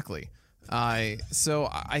curveball, exactly. So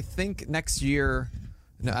I think next year,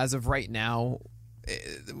 as of right now,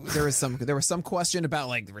 there was some question about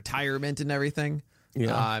like retirement and everything.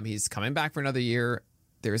 Yeah. He's coming back for another year.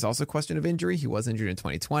 There is also a question of injury. He was injured in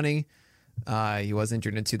 2020. He was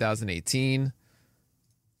injured in 2018.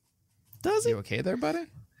 Does he? You okay there, buddy?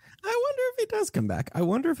 I wonder if he does come back. I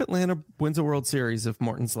wonder if Atlanta wins a World Series if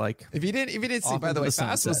Morton's like. If you didn't see, by the way,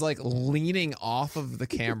 Fast was like leaning off of the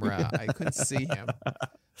camera. I couldn't see him.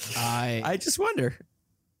 I just wonder.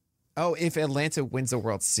 Oh, if Atlanta wins a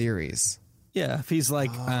World Series. Yeah, if he's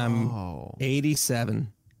like, I'm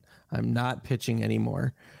 87, I'm not pitching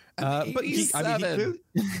anymore. But he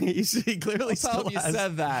clearly I'll still tell him you has.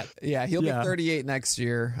 said that. Yeah, he'll be 38 next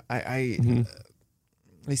year.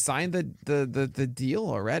 He signed the deal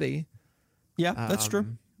already. Yeah, that's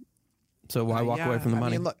true. So why walk away from the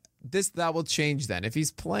money? I mean, look, that will change then. If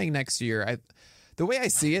he's playing next year, the way I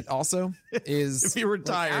see it also is if he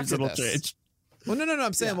retires, it'll change. Well, no.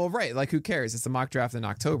 I'm saying, well, right. Like, who cares? It's a mock draft in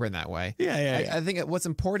October in that way. Yeah. I think what's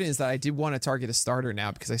important is that I did want to target a starter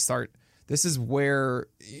now because this is where,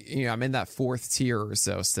 I'm in that fourth tier or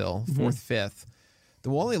so still, fourth, fifth. The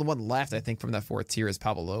only one left, I think, from that fourth tier is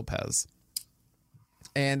Pablo Lopez.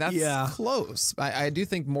 And that's close. I do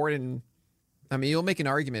think Morton, I mean, you'll make an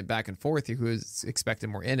argument back and forth who is expecting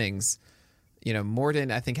more innings. Morton,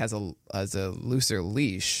 I think, has a looser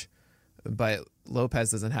leash, but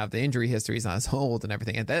Lopez doesn't have the injury history. He's not as old and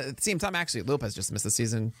everything. And at the same time, actually, Lopez just missed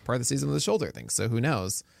part of the season with a shoulder thing. So who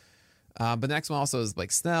knows? But the next one also is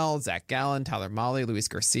Blake Snell, Zach Gallen, Tyler Mahle, Luis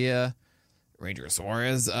Garcia, Ranger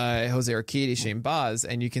Suarez, Jose Urquidy, Shane Baz,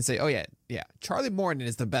 and you can say, oh yeah, Charlie Morton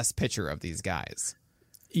is the best pitcher of these guys.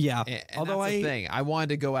 Yeah, And although that's the thing, I wanted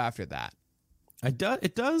to go after that.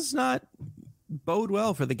 it does not bode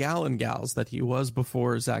well for the Gallen gals that he was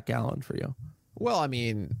before Zach Gallen for you. Well, I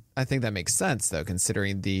mean, I think that makes sense though,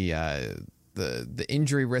 considering the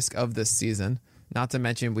injury risk of this season. Not to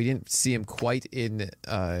mention, we didn't see him quite in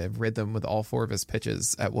rhythm with all 4 of his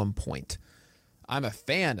pitches at one point. I'm a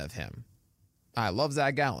fan of him. I love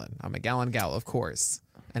Zach Gallen. I'm a Gallen gal, of course.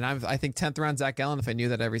 And I think 10th round Zach Gallen, if I knew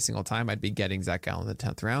that every single time, I'd be getting Zach Gallen in the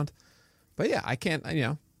 10th round. But yeah, I can't,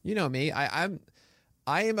 you know me. I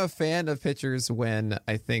am a fan of pitchers when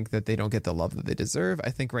I think that they don't get the love that they deserve. I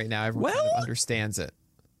think right now everyone kind of understands it.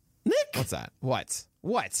 Nick, What's that? What?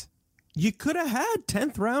 you could have had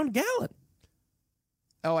 10th round Gallen.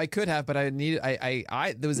 Oh, I could have, but I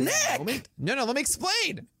there was a Nick! moment. No, let me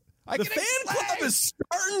explain. The fan club is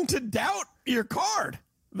starting to doubt your card.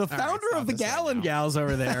 The founder stop of the this right Gallen now. gals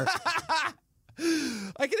over there.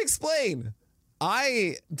 I can explain.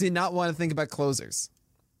 I did not want to think about closers.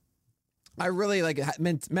 I really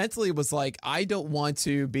mentally was like, I don't want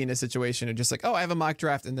to be in a situation of just like, oh, I have a mock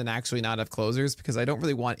draft and then actually not have closers, because I don't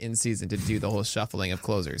really want in season to do the whole shuffling of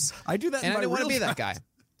closers. I do that, And in I didn't my want to real be that guy.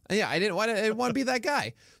 Yeah, I didn't want to be that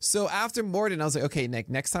guy. So after Morton, I was like, okay, Nick,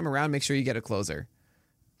 next time around, make sure you get a closer.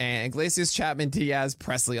 And Iglesias, Chapman, Diaz,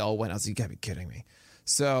 Presley all went. I was like, you gotta be kidding me.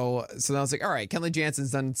 So then I was like, all right, Kenley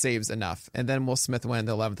Jansen's done saves enough. And then Will Smith went in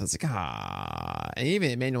the 11th. I was like, And even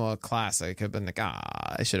Emmanuel Class, I could have been like,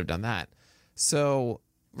 I should have done that. So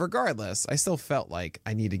regardless, I still felt like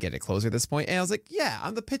I need to get a closer at this point. And I was like, yeah,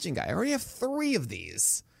 I'm the pitching guy. I already have 3 of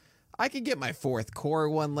these. I could get my 4th core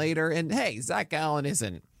one later. And hey, Zach Gallen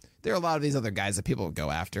isn't. There are a lot of these other guys that people would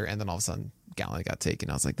go after. And then all of a sudden, Gallen got taken.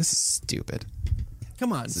 I was like, this is stupid.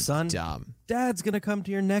 Come on, son. Dumb. Dad's going to come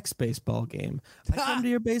to your next baseball game. I come to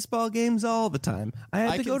your baseball games all the time. I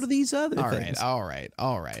have to go to these other things. All right.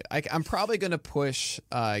 I'm probably going to push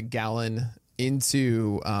Gallen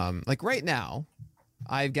into, like right now,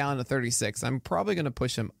 I have Gallen at 36. I'm probably going to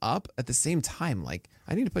push him up at the same time. Like,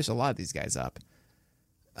 I need to push a lot of these guys up.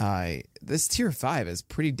 This tier 5 is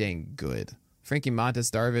pretty dang good. Frankie Montas,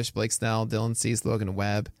 Darvish, Blake Snell, Dylan Cease, Logan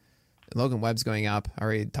Webb. Logan Webb's going up. I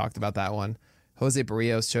already talked about that one. Jose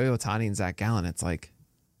Barrios, Shohei Ohtani, and Zach Gallen. It's like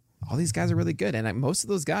all these guys are really good, and most of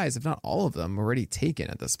those guys, if not all of them, already taken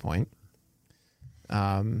at this point.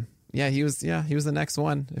 He was the next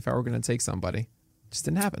one. If I were going to take somebody, just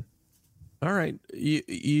didn't happen. All right,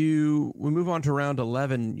 we move on to round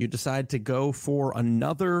 11. You decide to go for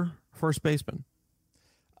another first baseman.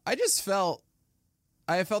 I felt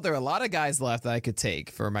there were a lot of guys left that I could take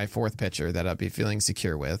for my 4th pitcher that I'd be feeling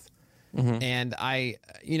secure with. Mm-hmm. And I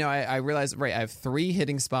realized, right, I have 3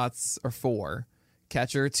 hitting spots, or 4,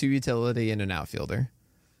 catcher, 2 utility, and an outfielder.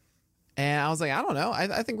 And I was like, I don't know.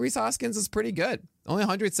 I think Rhys Hoskins is pretty good. Only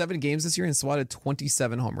 107 games this year and swatted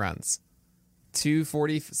 27 home runs,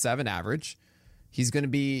 247 average. He's going to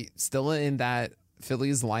be still in that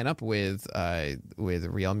Phillies lineup with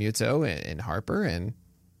Real Muto and Harper, and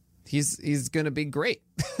he's going to be great.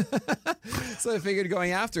 So I figured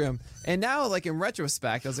going after him. And now, like, in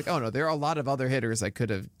retrospect, I was like, oh no, there are a lot of other hitters I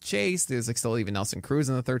could have chased. There's like still even Nelson Cruz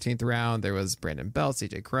in the 13th round. There was Brandon Belt,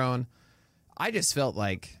 CJ Cron. I just felt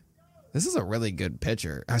like this is a really good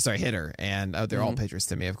hitter. And they're all pitchers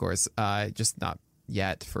to me, of course. Just not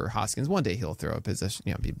yet for Hoskins. One day he'll throw a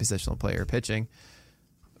position, be a positional player pitching.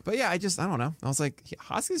 But yeah, I don't know. I was like,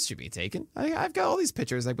 Hoskins should be taken. I've got all these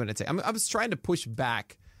pitchers I'm going to take. I was trying to push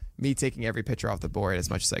back me taking every pitcher off the board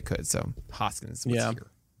as much as I could. So Hoskins was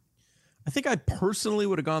here. I think I personally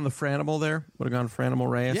would have gone the Franimal there. Would have gone Franimal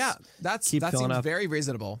Reyes. Yeah, that seems very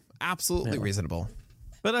reasonable. Absolutely reasonable.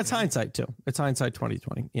 But that's hindsight too. It's hindsight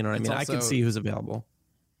 2020. You know what I mean? I can see who's available.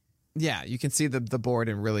 Yeah, you can see the board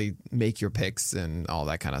and really make your picks and all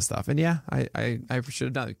that kind of stuff. And yeah, I should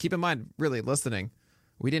have done it. Keep in mind, really listening,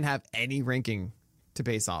 we didn't have any ranking to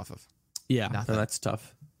base off of. Yeah, no, that's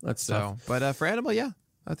tough. That's tough. But for Animal, yeah,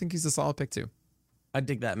 I think he's a solid pick too. I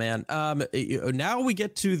dig that, man. Now we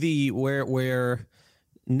get to the where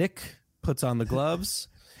Nick puts on the gloves.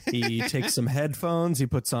 He takes some headphones. He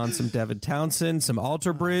puts on some Devin Townsend, some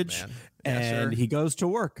Alter Bridge, and he goes to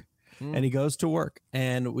work. And he goes to work.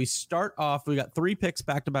 And we start off. We got 3 picks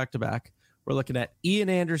back to back to back. We're looking at Ian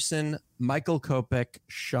Anderson, Michael Kopech,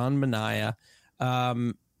 Sean Manaea.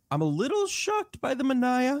 I'm a little shocked by the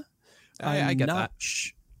Manaea. I get that.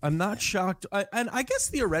 I'm not shocked. And I guess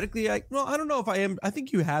theoretically, I don't know if I am. I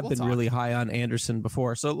think you have been really high on Anderson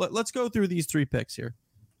before. So let's go through these 3 picks here.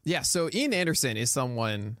 Yeah. So Ian Anderson is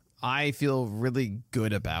someone I feel really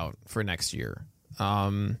good about for next year.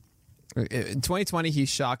 In 2020, he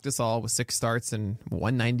shocked us all with 6 starts and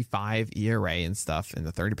 195 ERA and stuff and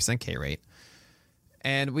the 30% K rate.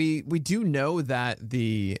 And we do know that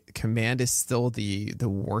the command is still the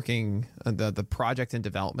working the project in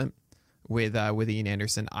development with Ian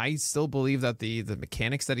Anderson. I still believe that the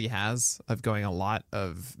mechanics that he has of going a lot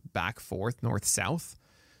of back forth, north south,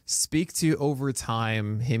 speak to over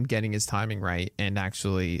time him getting his timing right and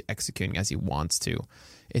actually executing as he wants to.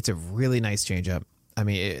 It's a really nice changeup. I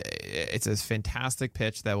mean, it's a fantastic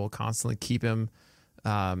pitch that will constantly keep him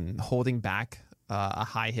holding back a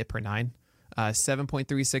high hit per 9.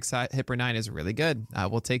 7.36 hit per 9 is really good.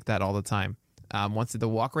 We'll take that all the time. Once the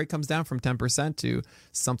walk rate comes down from 10% to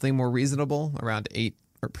something more reasonable, around 8%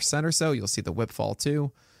 or so, you'll see the whip fall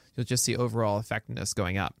too. You'll just see overall effectiveness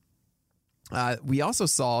going up. We also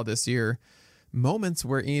saw this year moments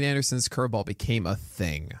where Ian Anderson's curveball became a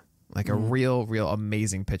thing, like a real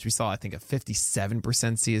amazing pitch. We saw, I think, a 57%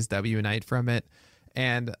 CSW night from it.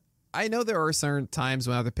 And I know there are certain times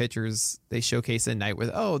when other pitchers, they showcase a night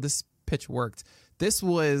with, oh, this pitch worked. This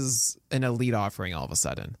was an elite offering all of a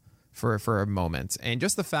sudden for a moment. And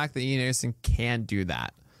just the fact that Ian Anderson can do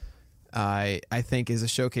that, I think is a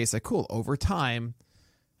showcase that, cool, over time,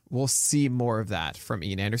 we'll see more of that from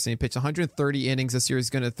Ian Anderson. He pitched 130 innings this year. He's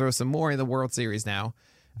going to throw some more in the World Series now.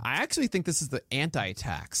 I actually think this is the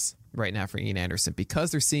anti-tax right now for Ian Anderson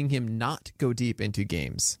because they're seeing him not go deep into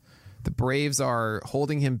games. The Braves are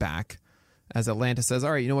holding him back as Atlanta says,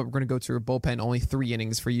 all right, you know what? We're going to go to a bullpen, only 3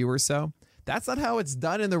 innings for you or so. That's not how it's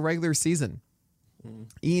done in the regular season.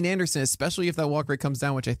 Ian Anderson, especially if that walk rate comes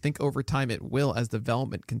down, which I think over time it will as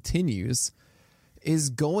development continues, is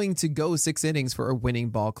going to go 6 innings for a winning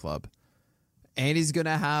ball club. And he's going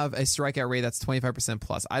to have a strikeout rate that's 25%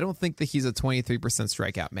 plus. I don't think that he's a 23%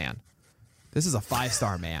 strikeout man. This is a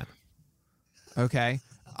 5-star man. Okay?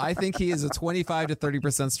 I think he is a 25 to 30%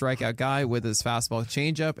 strikeout guy with his fastball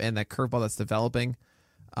changeup and that curveball that's developing.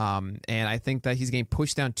 And I think that he's getting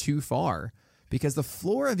pushed down too far because the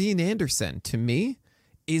floor of Ian Anderson, to me,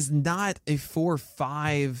 is not a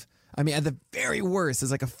 4.5. I mean, at the very worst,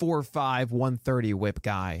 is like a 4.5, 130 whip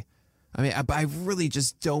guy. I mean, I really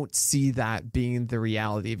just don't see that being the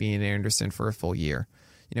reality of Ian Anderson for a full year.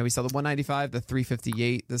 You know, we saw the 195, the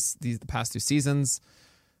 358 the past 2 seasons.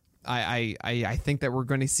 I think that we're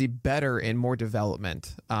going to see better and more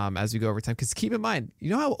development as we go over time. Because keep in mind, you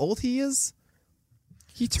know how old he is?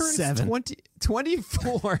 He turns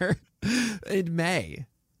 24 in May.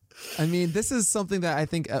 I mean, this is something that I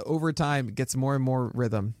think over time gets more and more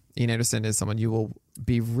rhythm. Ian Anderson is someone you will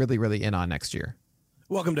be really, really in on next year.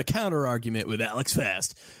 Welcome to Counter Argument with Alex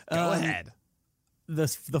Fast. Go ahead. The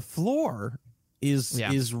floor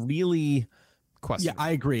is really questionable. Yeah,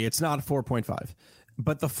 I agree. It's not a 4.5.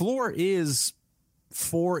 But the floor is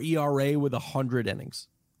 4 ERA with 100 innings.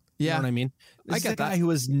 You know what I mean? This is a guy who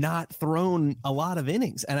has not thrown a lot of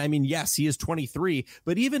innings. And I mean, yes, he is 23,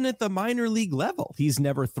 but even at the minor league level, he's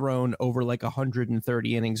never thrown over like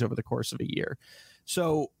 130 innings over the course of a year.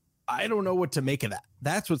 So I don't know what to make of that.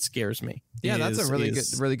 That's what scares me. Yeah, that's a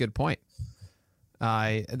really good point.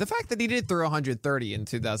 The fact that he did throw 130 in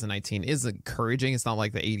 2019 is encouraging. It's not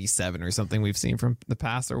like the 87 or something we've seen from the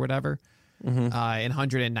past or whatever. In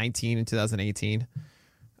 119 in 2018.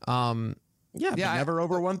 Never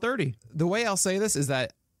over 130. The way I'll say this is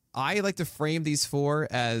that I like to frame these 4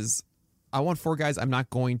 as I want 4 guys I'm not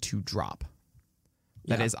going to drop.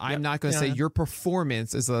 That is, I'm not going to say your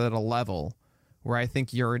performance is at a level where I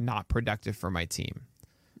think you're not productive for my team.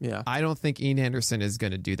 Yeah. I don't think Ian Anderson is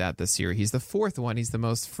going to do that this year. He's the 4th one. He's the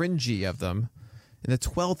most fringy of them. In the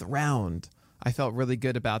 12th round, I felt really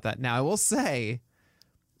good about that. Now, I will say,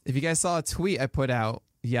 if you guys saw a tweet I put out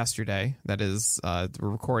yesterday, that is, we're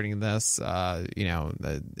recording this,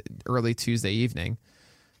 early Tuesday evening,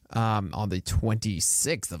 on the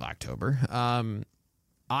 26th of October.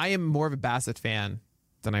 I am more of a Bassett fan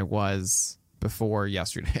than I was before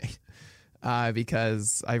yesterday,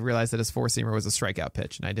 because I realized that his 4-seamer was a strikeout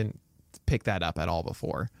pitch, and I didn't pick that up at all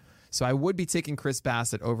before. So I would be taking Chris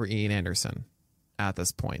Bassett over Ian Anderson at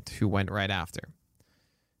this point, who went right after.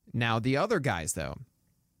 Now, the other guys, though,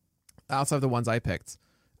 outside of the ones I picked,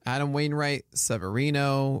 Adam Wainwright,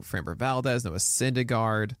 Severino, Framber Valdez, Noah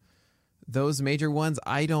Syndergaard, those major ones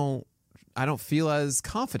I don't feel as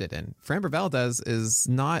confident in. Framber Valdez is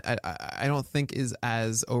not, I don't think is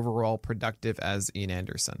as overall productive as Ian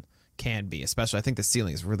Anderson can be, especially I think the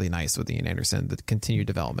ceiling is really nice with Ian Anderson, the continued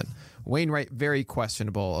development. Wainwright, very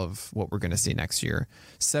questionable of what we're going to see next year.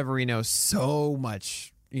 Severino, so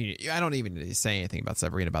much, I don't even need to say anything about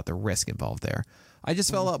Severino, about the risk involved there. I just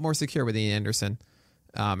felt a lot more secure with Ian Anderson.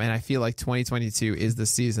 And I feel like 2022 is the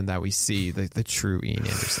season that we see the true Ian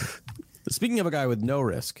Anderson. Speaking of a guy with no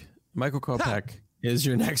risk, Michael Kopech is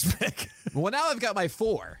your next pick. Well, now I've got my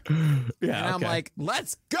 4. Yeah, and I'm like,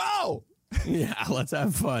 let's go. yeah, let's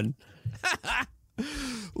have fun.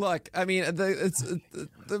 Look, I mean,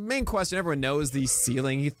 the main question, everyone knows the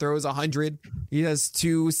ceiling. He throws 100. He has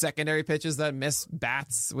 2 secondary pitches that miss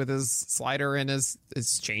bats with his slider and his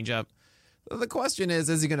changeup. The question is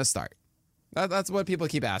he going to start? That's what people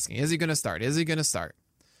keep asking. Is he going to start? Is he going to start?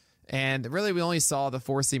 And really, we only saw the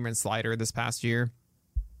 4-seamer and slider this past year.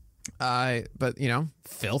 But,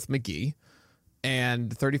 Filth McGee and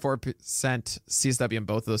 34% CSW in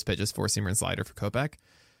both of those pitches, 4-seamer and slider for Kopech.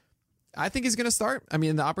 I think he's going to start. I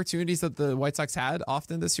mean, the opportunities that the White Sox had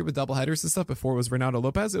often this year with doubleheaders and stuff before it was Reynaldo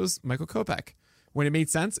Lopez, it was Michael Kopech. When it made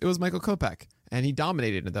sense, it was Michael Kopech, and he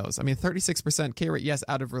dominated in those. I mean, 36% K rate, yes,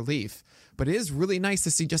 out of relief, but it is really nice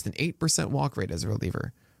to see just an 8% walk rate as a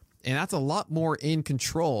reliever. And that's a lot more in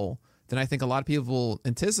control than I think a lot of people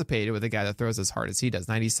anticipated with a guy that throws as hard as he does,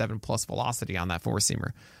 97 plus velocity on that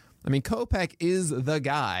 4-seamer. I mean, Kopech is the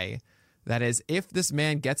guy that is, if this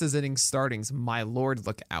man gets his innings startings, my Lord,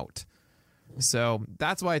 look out. So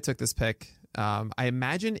that's why I took this pick. I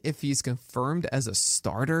imagine if he's confirmed as a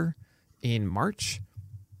starter in March,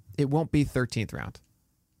 it won't be 13th round.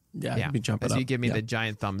 Yeah, be jumping as up. you give me the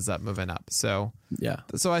giant thumbs up moving up. So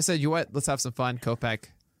I said, you know what? Let's have some fun. Kopech,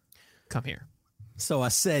 come here. So I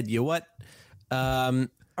said, you what? All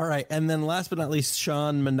right, and then last but not least,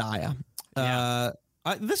 Sean Manaea.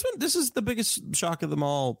 This is the biggest shock of them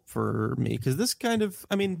all for me because this kind of,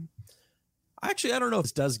 I mean. Actually, I don't know if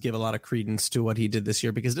this does give a lot of credence to what he did this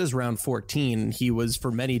year because it is round 14. He was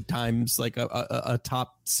for many times like a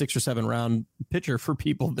top 6 or 7 round pitcher for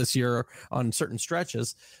people this year on certain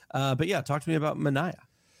stretches. But yeah, talk to me about Manaea.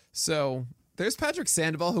 So there's Patrick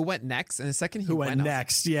Sandoval who went next, and the second he went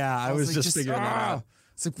next. Yeah, I was just figuring that out.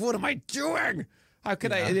 It's like, what am I doing? How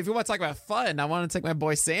could I? And if you want to talk about fun, I want to take my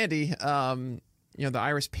boy Sandy, the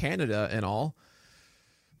Irish Panda and all.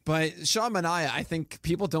 But Sean Manaea, I think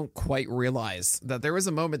people don't quite realize that there was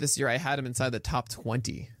a moment this year I had him inside the top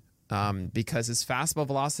 20 because his fastball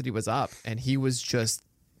velocity was up and he was just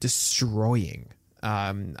destroying.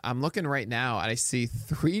 I'm looking right now and I see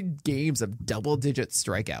 3 games of double-digit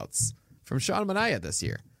strikeouts from Sean Manaea this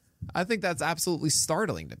year. I think that's absolutely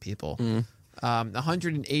startling to people.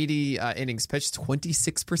 180 innings pitched,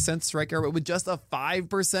 26% strikeout rate with just a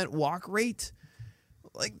 5% walk rate.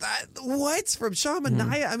 Like that, what from Sean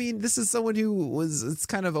Manaea? I mean, this is someone who it's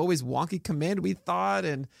kind of always wonky command, we thought,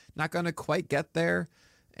 and not going to quite get there.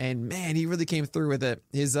 And man, he really came through with it.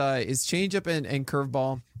 His changeup and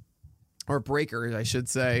curveball, or breaker, I should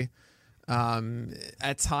say,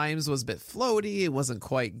 at times was a bit floaty. It wasn't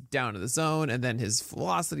quite down to the zone, and then his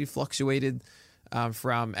velocity fluctuated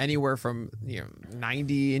from anywhere from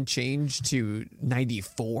 90 and change to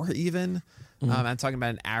 94 even. I'm talking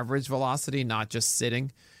about an average velocity, not just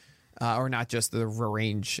sitting, or not just the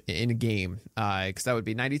range in a game, because that would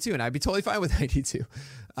be 92, and I'd be totally fine with 92.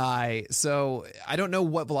 So I don't know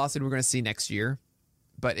what velocity we're going to see next year,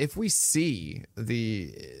 but if we see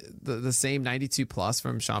the same 92 plus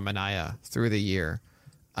from Sean Manaea through the year,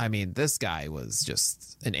 I mean, this guy was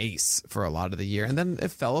just an ace for a lot of the year, and then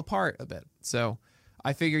it fell apart a bit. So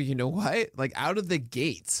I figure, you know what? Like out of the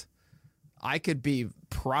gate, I could be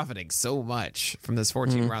profiting so much from this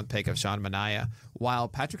 14-round pick of Sean Manaea, while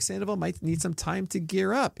Patrick Sandoval might need some time to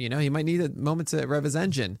gear up. He might need a moment to rev his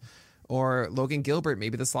engine. Or Logan Gilbert,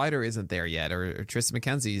 maybe the slider isn't there yet. Or Tristan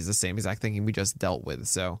McKenzie is the same exact thing we just dealt with.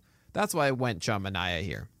 So that's why I went Sean Manaea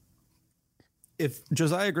here. If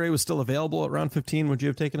Josiah Gray was still available at round 15, would you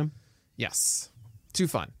have taken him? Yes. Too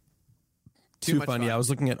fun. Too fun. Yeah, I was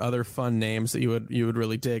looking at other fun names that you would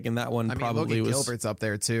really dig, and that one probably Logan was. Gilbert's up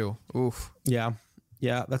there too. Oof. Yeah,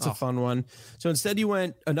 that's a fun one. So instead, you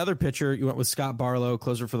went another pitcher. You went with Scott Barlow,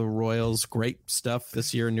 closer for the Royals. Great stuff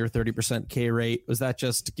this year, near 30% K rate. Was that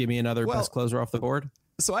just give me another best closer off the board?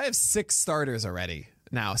 So I have 6 starters already.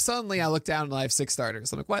 Now suddenly I look down and I have 6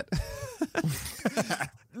 starters. I'm like, what?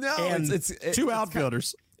 No, and it's 2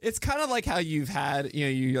 outfielders. It's kind of like how you've had,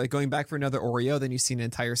 you like going back for another Oreo, then you see an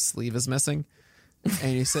entire sleeve is missing.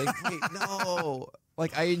 And you say, wait, no.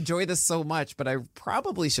 Like, I enjoy this so much, but I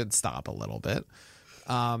probably should stop a little bit.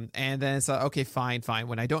 And then it's like, okay, fine.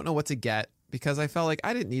 When I don't know what to get, because I felt like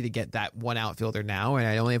I didn't need to get that one outfielder now, and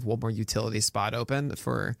I only have one more utility spot open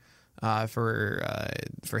for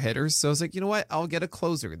hitters. So I was like, you know what? I'll get a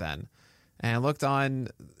closer then. And I looked on,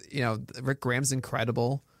 Rick Graham's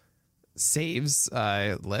incredible saves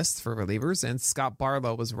list for relievers, and Scott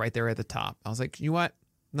Barlow was right there at the top. I was like, you know what?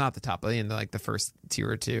 Not the top, but in the first tier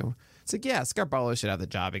or two. It's like, yeah, Scott Barlow should have the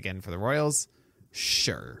job again for the Royals.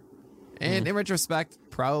 Sure. And in retrospect,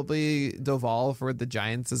 probably Doval for the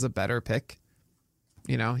Giants is a better pick.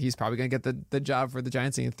 You know, he's probably going to get the job for the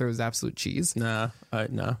Giants, and he throws absolute cheese. No.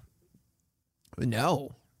 No,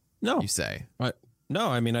 No. you say. No,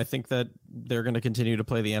 I mean, I think that they're going to continue to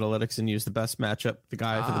play the analytics and use the best matchup, the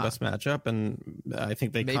guy for the best matchup. And I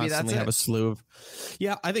think they Maybe constantly have a slew of.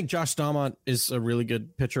 Yeah, I think Josh Staumont is a really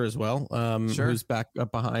good pitcher as well, who's back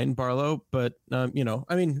up behind Barlow. But, you know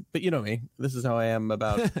me. This is how I am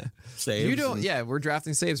about saves. You don't, we're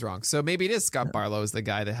drafting saves wrong. So maybe it is Scott Barlow is the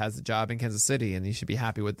guy that has the job in Kansas City, and you should be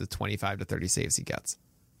happy with the 25 to 30 saves he gets.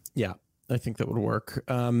 Yeah, I think that would work.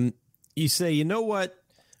 You say, you know what?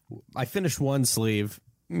 I finished one sleeve.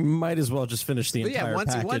 Might as well just finish the entire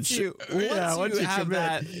package. Once you have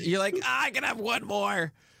that, you're like, I can have one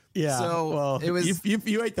more. Yeah. So well, it was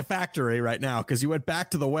you ate the factory right now because you went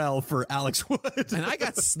back to the well for Alex Wood, and I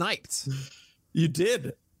got sniped. You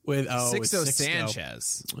did with Sixto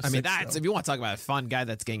Sanchez. I mean, that's if you want to talk about a fun guy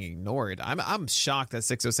that's getting ignored. I'm shocked that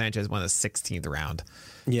Sixto Sanchez won the 16th round.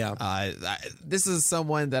 Yeah. This is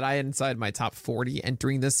someone that I had inside my top 40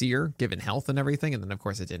 entering this year, given health and everything, and then of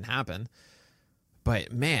course it didn't happen.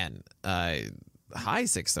 But man, hi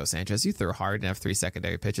Sixto Sanchez, you throw hard and have 3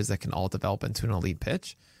 secondary pitches that can all develop into an elite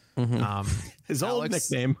pitch. His old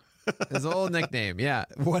nickname. His old nickname, yeah.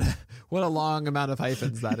 What a long amount of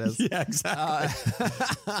hyphens that is. Yeah,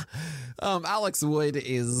 exactly. Alex Wood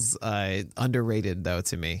is underrated, though,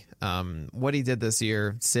 to me. What he did this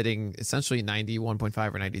year, sitting essentially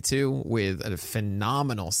 91.5 or 92 with a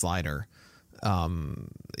phenomenal slider.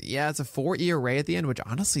 It's a 4 ERA at the end, which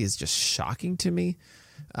honestly is just shocking to me.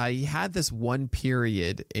 He had this one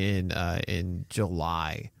period in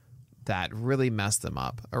July that really messed them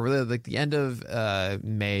up, or really like the end of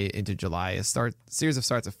May into July, a series of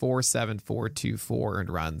starts of 4-7, 4-2, 4 earned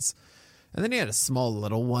runs. And then he had a small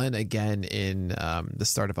little one again in the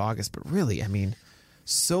start of August. But really, I mean,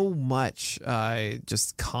 so much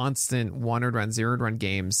just constant 1 earned run, 0 earned run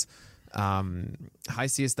games, high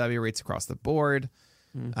CSW rates across the board.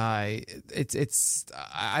 I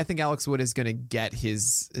think Alex Wood is going to get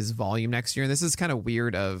his volume next year. And this is kind of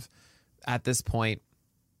weird at this point,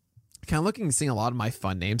 kind of looking and seeing a lot of my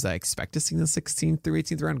fun names that I expect to see in the 16th through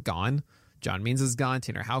 18th round gone. John Means is gone.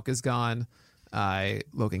 Tanner Houck is gone.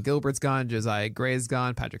 Logan Gilbert's gone. Josiah Gray is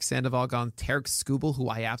gone. Patrick Sandoval gone. Tarek Skubal, who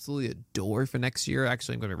I absolutely adore for next year,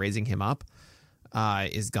 actually I'm going to be raising him up,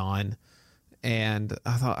 is gone. And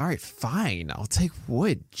I thought, all right, fine, I'll take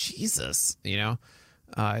Wood. Jesus, you know,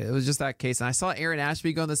 it was just that case. And I saw Aaron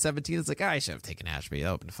Ashby go in the 17th. It's like, I should have taken Ashby. That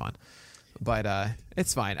would have been fun. But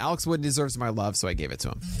it's fine. Alex Wood deserves my love, so I gave it to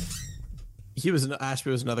him.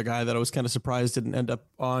 Ashby was another guy that I was kind of surprised didn't end up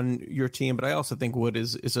on your team, but I also think Wood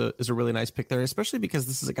is a really nice pick there, especially because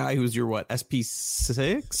this is a guy who's your SP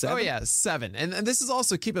 6? Oh yeah, 7. And this is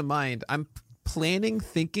also, keep in mind, I'm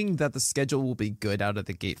thinking that the schedule will be good out of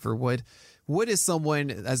the gate for Wood. Wood is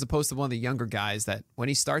someone, as opposed to one of the younger guys, that when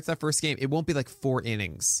he starts that first game, it won't be like 4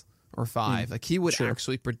 innings or 5. Like he would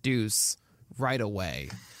actually produce right away.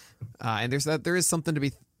 And there is something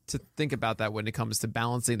to think about that when it comes to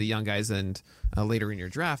balancing the young guys and later in your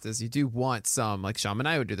draft, is you do want some, like Sean and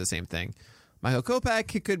I would do the same thing. Michael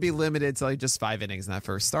Kopech could be limited to like just 5 innings in that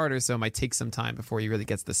first starter, so it might take some time before he really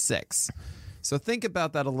gets the 6. So think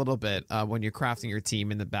about that a little bit when you're crafting your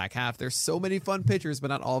team in the back half. There's so many fun pitchers, but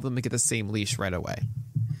not all of them get the same leash right away.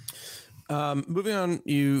 Moving on,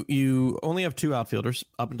 you only have 2 outfielders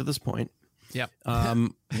up until this point. Yep.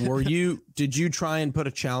 Did you try and put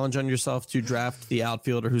a challenge on yourself to draft the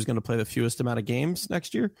outfielder who's going to play the fewest amount of games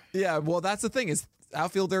next year? Yeah, well, that's the thing, is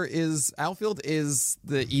outfield is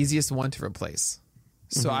the easiest one to replace.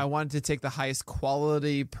 So I wanted to take the highest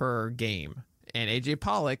quality per game. And AJ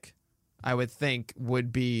Pollock, I would think,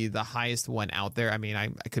 would be the highest one out there. I mean, I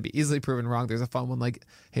could be easily proven wrong. There's a fun one like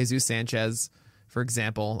Jesus Sanchez, for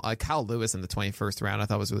example. Kyle Lewis in the 21st round I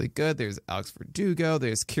thought was really good. There's Alex Verdugo.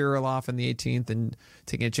 There's Kirilloff in the 18th and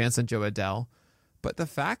taking a chance on Joe Adell. But the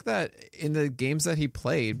fact that in the games that he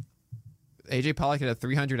played, AJ Pollock had a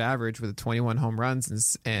 300 average with 21 home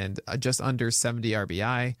runs and just under 70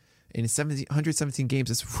 RBI in 117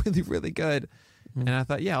 games is really, really good. And I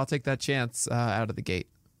thought, yeah, I'll take that chance out of the gate.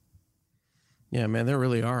 Yeah, man, there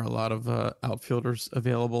really are a lot of outfielders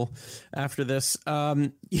available after this.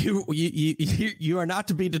 You are not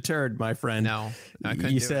to be deterred, my friend. No,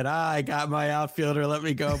 you said, I got my outfielder. Let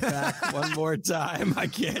me go back one more time. I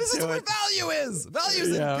can't This is where value is. Value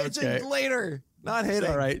is in pitching later, not hitting.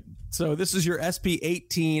 All right. So this is your SP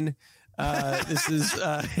 18 This is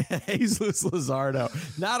Jesus Luzardo.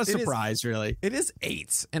 Not a surprise, really. It is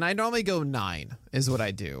 8, and I normally go 9 is what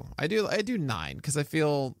I do. I do 9 because I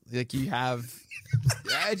feel like you have.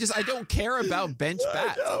 I don't care about bench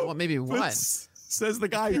bats. Well, maybe 1. Says the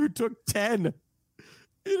guy who took 10.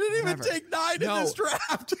 You didn't even take 9 in this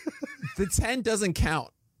draft. The 10 doesn't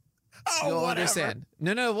count. Oh, You'll whatever. understand.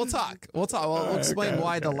 No, we'll talk. We'll explain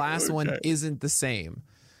why the last one isn't the same.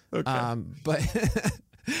 Okay.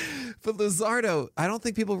 But Luzardo, I don't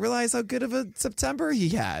think people realize how good of a September he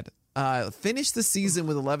had. Finished the season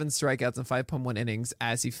with 11 strikeouts and 5.1 innings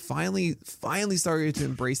as he finally started to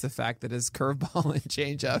embrace the fact that his curveball and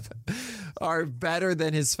changeup are better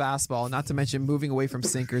than his fastball, not to mention moving away from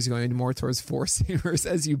sinkers, going more towards four-seamers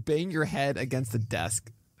as you bang your head against the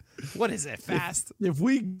desk. What is it, fast? If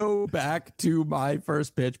we go back to my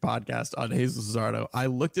first pitch podcast on Jesus Luzardo, I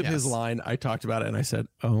looked at his line, I talked about it, and I said,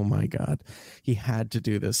 oh my God, he had to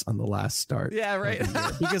do this on the last start. Yeah, right.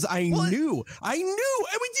 Because I knew, and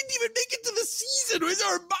we didn't even make it to the season. We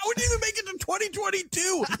didn't even make it to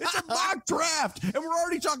 2022. It's a mock draft, and we're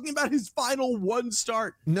already talking about his final one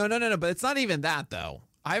start. No, but it's not even that, though.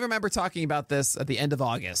 I remember talking about this at the end of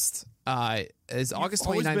August. His August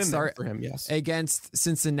 29th start for him, yes, against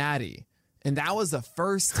Cincinnati. And that was the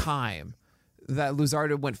first time that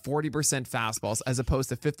Luzardo went 40% fastballs as opposed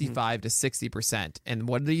to 55 to 60%. And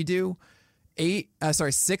what did he do?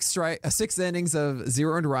 6 innings of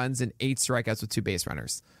 0 earned runs and 8 strikeouts with 2 base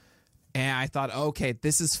runners. And I thought, okay,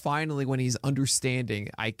 this is finally when he's understanding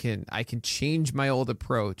I can change my old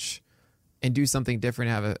approach and do something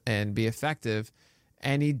different and be effective.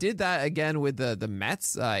 And he did that again with the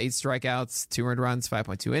Mets, 8 strikeouts, 2 earned runs,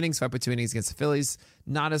 5.2 innings, 5.2 innings against the Phillies.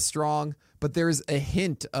 Not as strong, but there's a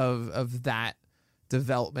hint of that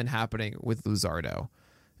development happening with Luzardo.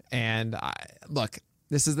 And look,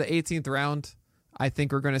 this is the 18th round. I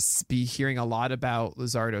think we're going to be hearing a lot about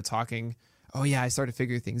Luzardo talking, oh yeah, I started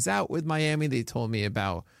figuring things out with Miami. They told me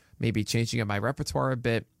about maybe changing up my repertoire a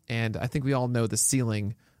bit. And I think we all know the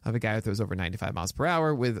ceiling of a guy who throws over 95 miles per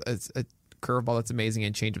hour with a curveball that's amazing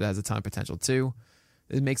and changeup that has a ton of potential too.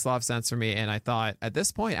 It makes a lot of sense for me. And I thought at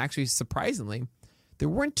this point, actually, surprisingly, there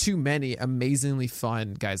weren't too many amazingly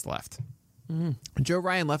fun guys left. Joe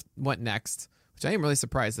Ryan went next, which I am really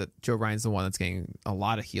surprised that Joe Ryan's the one that's getting a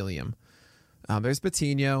lot of helium. There's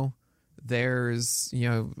Patino. There's,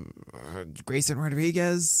 Grayson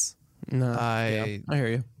Rodriguez. I hear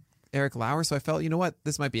you. Eric Lauer. So I felt, you know what,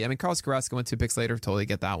 this might be. I mean, Carlos Carrasco went 2 picks later. Totally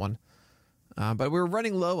get that one. But we were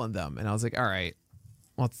running low on them, and I was like, all right,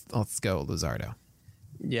 let's go Luzardo.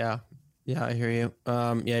 Yeah, I hear you.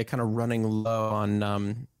 Kind of running low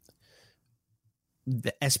on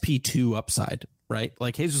the SP2 upside, right?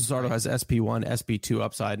 Like Jesus Luzardo has SP1, SP2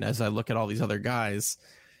 upside, and as I look at all these other guys,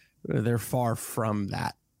 they're far from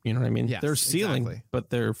that. You know what I mean? Yes, they're ceiling, exactly. but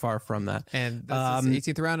they're far from that. And this is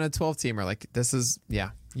 18th round of a 12-teamer. Like, this is,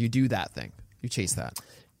 you do that thing. You chase that.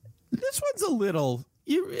 This one's a little...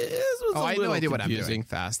 I have no idea what I'm doing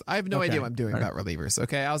fast. I have no idea what I'm doing about relievers.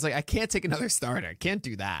 Okay. I was like, I can't take another starter. I can't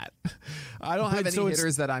do that. I don't have any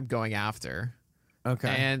hitters that I'm going after. Okay.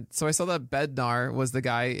 And so I saw that Bednar was the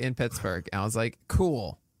guy in Pittsburgh. And I was like,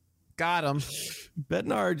 cool. Got him.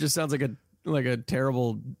 Bednar just sounds like a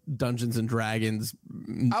terrible Dungeons and Dragons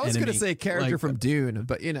I was going to say character from Dune,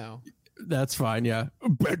 but That's fine, yeah.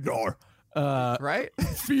 Bednar. Right?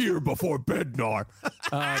 Fear before Bednar.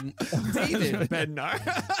 David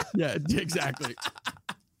Bednar. Yeah, exactly.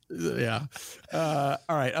 Yeah. All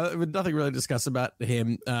right. Nothing really to discuss about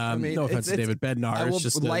him. No offense to David Bednar. I will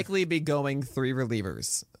likely be going 3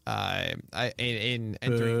 relievers in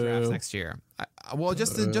entering drafts next year.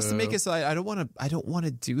 Just to make it so I don't want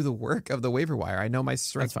to do the work of the waiver wire. I know my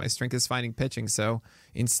strength. My strength is finding pitching. So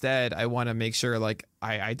instead, I want to make sure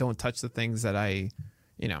I don't touch the things that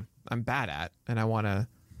I'm bad at, and I want to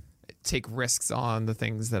take risks on the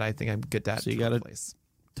things that I think I'm good at. So you got to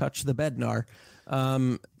touch the Bednar.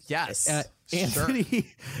 Yes.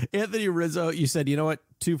 Anthony Rizzo, you said, you know what?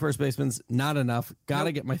 2 first basemen, not enough. Got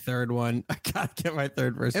to get my third one. I got to get my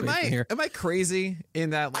third first baseman here. Am I crazy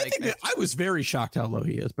in that? I was very shocked how low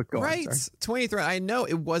he is, but go on. Right. 23. I know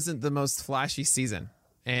it wasn't the most flashy season.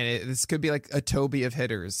 And this could be like a Toby of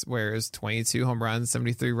hitters, whereas 22 home runs,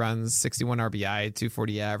 73 runs, 61 RBI,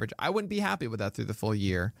 240 average. I wouldn't be happy with that through the full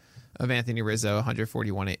year of Anthony Rizzo,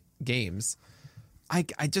 141 games.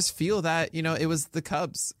 I just feel that, it was the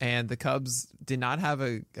Cubs, and the Cubs did not have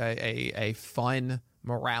a fun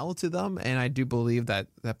morale to them. And I do believe that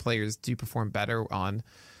players do perform better on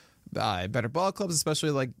better ball clubs,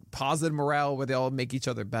 especially like positive morale where they all make each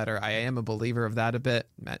other better. I am a believer of that a bit.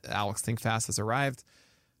 Alex Thinkfast has arrived.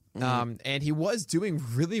 And he was doing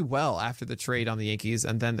really well after the trade on the Yankees,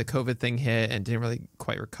 and then the COVID thing hit and didn't really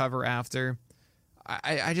quite recover after.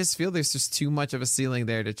 I just feel there's just too much of a ceiling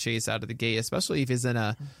there to chase out of the gate, especially if he's in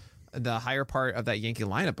the higher part of that Yankee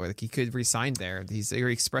lineup. Like, he could resign there. He's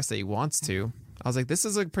already expressed that he wants to. I was like, this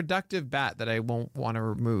is a productive bat that I won't want to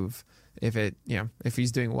remove if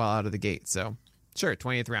he's doing well out of the gate. So sure,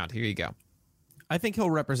 20th round, here you go. I think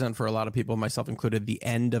he'll represent, for a lot of people, myself included, the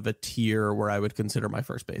end of a tier where I would consider my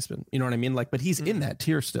first baseman. You know what I mean? Like, but he's in that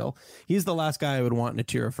tier still. He's the last guy I would want in a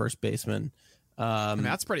tier of first baseman. I mean,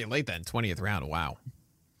 that's pretty late then, 20th round. Wow.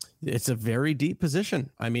 It's a very deep position.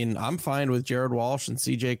 I mean, I'm fine with Jared Walsh and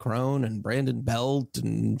CJ Crone and Brandon Belt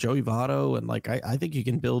and Joey Votto. And like, I think you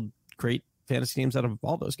can build great fantasy teams out of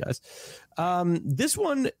all those guys. This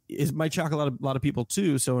one might shock a lot of people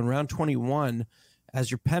too. So in round 21, as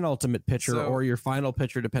your penultimate pitcher or your final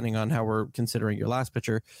pitcher, depending on how we're considering your last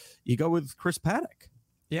pitcher, you go with Chris Paddock.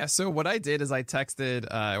 Yeah, so what I did is I texted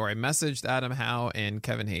or I messaged Adam Howe and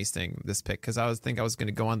Kevin Hastings this pick because I was going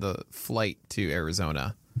to go on the flight to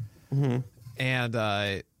Arizona. Mm-hmm. And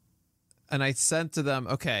I sent to them,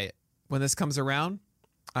 okay, when this comes around,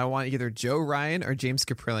 I want either Joe Ryan or James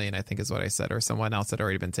Caprillion, I think is what I said, or someone else had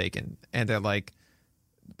already been taken. And they're like,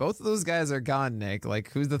 both of those guys are gone, Nick. Like,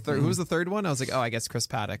 who's the third? Who's the third one? I was like, oh, I guess Chris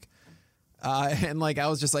Paddock. And like, I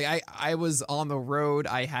was just like, I was on the road.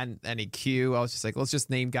 I hadn't any cue. I was just like, let's just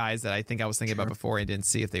name guys that I think I was thinking about before and didn't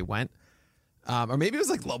see if they went. Or maybe it was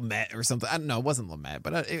like Lamet or something. I don't know. It wasn't Lamet,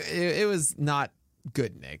 but it was not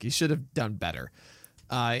good, Nick. You should have done better.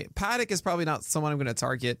 Paddock is probably not someone I'm going to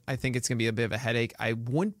target. I think it's going to be a bit of a headache. I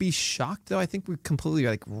wouldn't be shocked, though. I think we've completely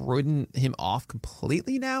like ridden him off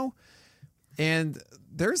completely now. And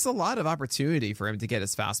there's a lot of opportunity for him to get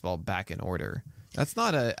his fastball back in order. That's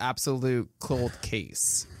not an absolute cold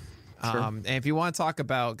case. Sure. And if you want to talk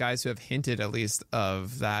about guys who have hinted at least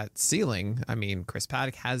of that ceiling, I mean, Chris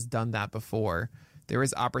Paddock has done that before. There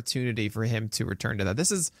is opportunity for him to return to that.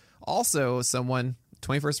 This is also someone,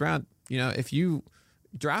 21st round, if you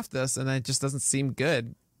draft this and it just doesn't seem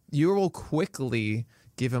good, you will quickly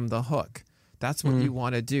give him the hook. That's what you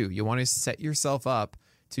want to do. You want to set yourself up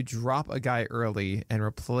to drop a guy early and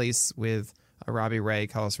replace with a Robbie Ray,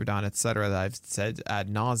 Carlos Rodon, etc. that I've said ad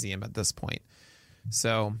nauseum at this point.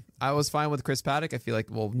 So I was fine with Chris Paddock. I feel like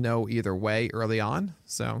we'll know either way early on.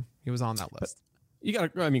 So he was on that list. You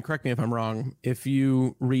got to, correct me if I'm wrong. If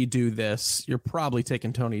you redo this, you're probably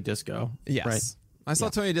taking Tony Disco. Yes. Right? I saw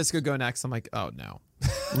Tony Disco go next. I'm like, oh no.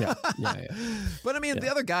 Yeah. But I mean, the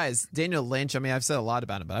other guys, Daniel Lynch, I mean, I've said a lot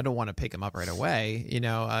about him, but I don't want to pick him up right away.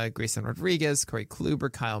 Grayson Rodriguez, Corey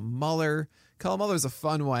Kluber, Kyle Muller. Kyle Muller's a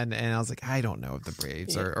fun one, and I was like, I don't know if the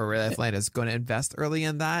Braves or Atlanta is going to invest early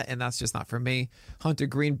in that, and that's just not for me. Hunter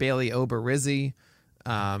Green, Bailey Oberizzi,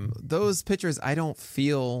 those pitchers I don't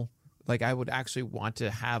feel like I would actually want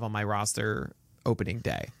to have on my roster opening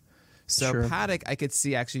day. So Paddock, I could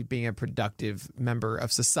see actually being a productive member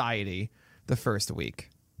of society the first week.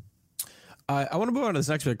 I want to move on to this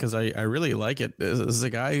next pick because I really like it. This is a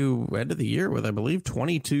guy who ended the year with, I believe,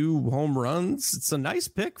 22 home runs. It's a nice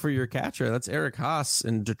pick for your catcher. That's Eric Haas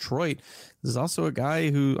in Detroit. This is also a guy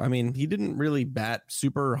who, he didn't really bat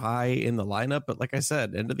super high in the lineup, but like I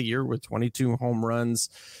said, end of the year with 22 home runs.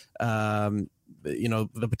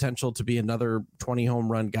 The potential to be another 20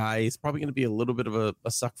 home run guy. He's probably going to be a little bit of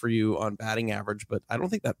a suck for you on batting average, but I don't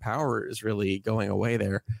think that power is really going away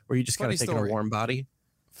there, where you just kind of taking a warm body.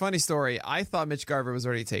 Funny story. I thought Mitch Garver was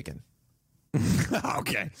already taken.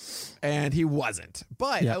 Okay. And he wasn't.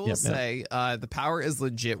 But I will say the power is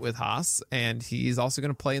legit with Haas, and he's also going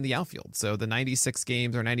to play in the outfield. So the 96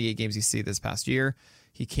 games or 98 games you see this past year,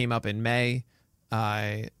 he came up in May.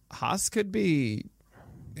 Haas could be,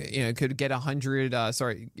 could get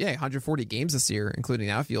 140 games this year, including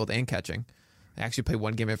outfield and catching. I actually played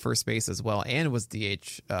one game at first base as well and was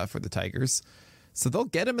DH for the Tigers. So they'll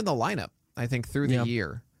get him in the lineup, I think, through the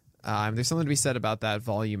year. There's something to be said about that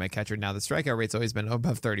volume at catcher. Now, the strikeout rate's always been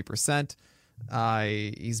above 30%.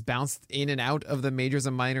 He's bounced in and out of the majors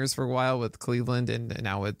and minors for a while with Cleveland and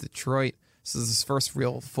now with Detroit. This is his first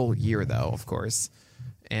real full year, though, of course.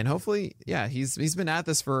 And hopefully, he's been at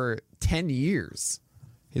this for 10 years.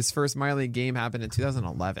 His first minor league game happened in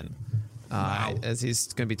 2011, as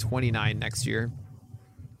he's going to be 29 next year.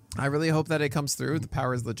 I really hope that it comes through. The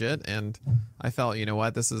power is legit, and I felt,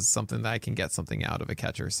 this is something that I can get something out of a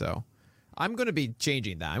catcher. So I'm going to be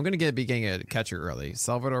changing that. I'm going to be getting a catcher early.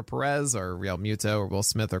 Salvador Perez or Real Muto or Will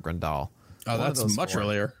Smith or Grandal. Oh, that's much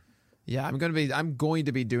earlier. Yeah, I'm going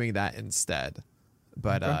to be doing that instead.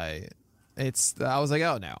 But I was like,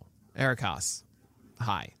 oh no, Eric Haas,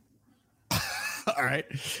 hi. All right.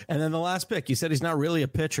 And then the last pick, you said he's not really a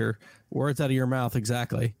pitcher. Words out of your mouth.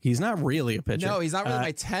 Exactly. He's not really a pitcher. No, he's not really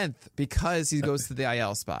my 10th because he goes to the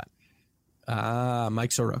IL spot.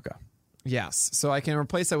 Mike Soroka. Yes. So I can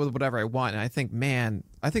replace that with whatever I want. And I think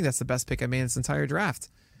that's the best pick I made in this entire draft.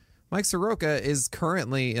 Mike Soroka is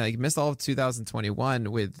currently missed all of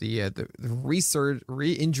 2021 with the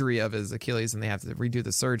re-injury of his Achilles, and they have to redo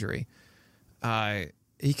the surgery.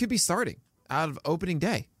 He could be starting out of opening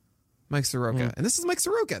day. Mike Soroka. And this is Mike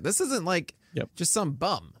Soroka. This isn't just some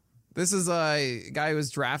bum. This is a guy who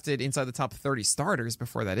was drafted inside the top 30 starters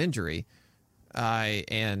before that injury.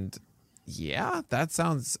 And yeah, that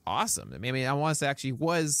sounds awesome. I mean, I want to say actually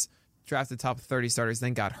was drafted top 30 starters,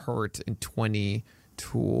 then got hurt in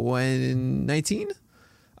 2019.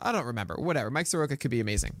 I don't remember. Whatever. Mike Soroka could be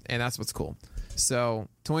amazing, and that's what's cool. So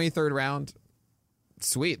 23rd round,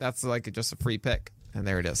 sweet. That's like just a free pick, and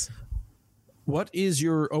there it is. What is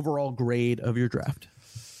your overall grade of your draft?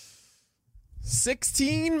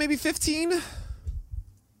 16, maybe 15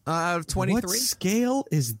 out of 23. What scale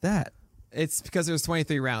is that? It's because there's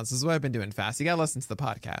 23 rounds. This is what I've been doing fast. You got to listen to the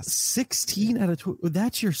podcast. 16 out of 20.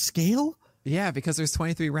 That's your scale? Yeah, because there's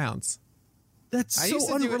 23 rounds. That's so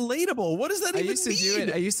unrelatable. What does that even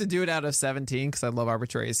mean? I used to do it out of 17 because I love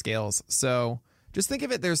arbitrary scales. So just think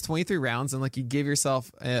of it. There's 23 rounds, and you give yourself,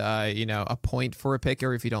 a point for a pick,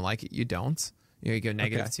 or if you don't like it, you don't. You go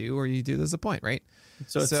 -2, or you do there's a point, right?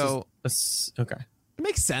 So okay. It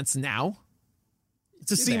makes sense now.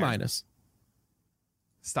 It's a C minus.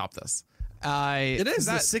 Stop this. It is.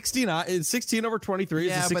 It's 16 over 23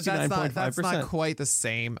 is 69.5%. That's not quite the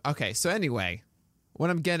same. Okay, so anyway, what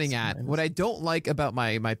I'm getting at, what I don't like about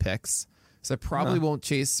my picks is I probably won't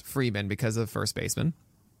chase Freeman because of first baseman.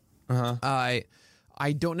 I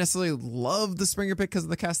don't necessarily love the Springer pick because of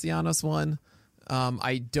the Castellanos one.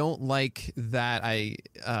 I don't like that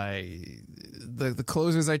the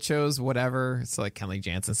closers I chose, whatever. It's like Kenley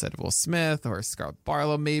Jansen said Will Smith or Scarlett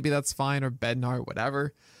Barlow, maybe that's fine, or Bednar,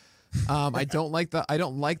 whatever. I don't like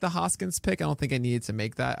the Hoskins pick. I don't think I needed to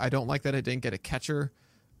make that. I don't like that I didn't get a catcher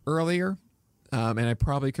earlier. And I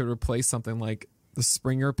probably could replace something like the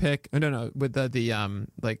Springer pick. No, with the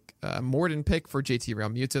Morden pick for JT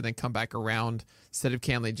Realmuto, then come back around instead of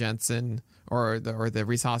Kenley Jansen or the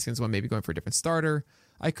Rhys Hoskins one, maybe going for a different starter.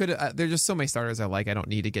 I could. There's just so many starters I like. I don't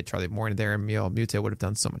need to get Charlie Morton there, and Realmuto would have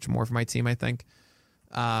done so much more for my team, I think.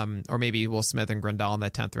 Or maybe Will Smith and Grandal in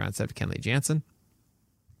that 10th round instead of Kenley Jansen.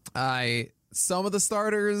 Some of the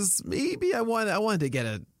starters, maybe I wanted to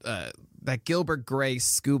get that Gilbert Gray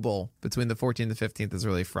Scooble between the 14th and 15th is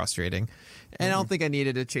really frustrating. And I don't think I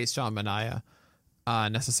needed to chase Sean Manaea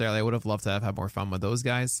necessarily. I would have loved to have had more fun with those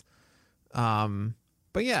guys.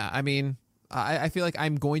 But yeah, I mean, I feel like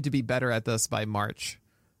I'm going to be better at this by March.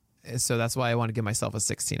 So that's why I want to give myself a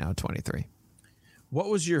 16 out of 23. What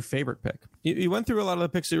was your favorite pick? You went through a lot of the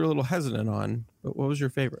picks that you were a little hesitant on, but what was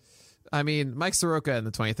your favorite? I mean, Mike Soroka in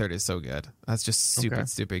the 23rd is so good. That's just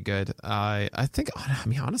stupid good. I think,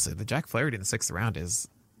 honestly, the Jack Flaherty in the 6th round is,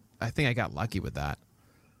 I think I got lucky with that.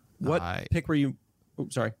 What pick were you,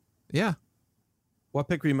 sorry. Yeah. What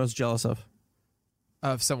pick were you most jealous of?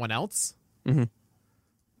 Of someone else? Mm-hmm.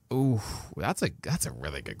 Ooh, that's a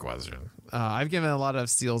really good question. I've given a lot of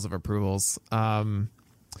seals of approvals.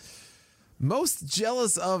 Most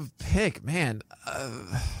jealous of pick, man.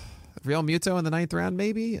 Realmuto in the 9th round,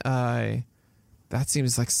 maybe. That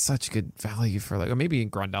seems like such good value for or maybe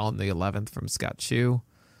Grandal in the 11th from Scott Chu.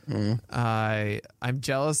 I'm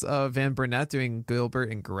jealous of Van Burnett doing Gilbert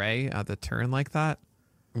and Gray at the turn like that.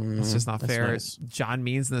 It's just not fair. Nice. John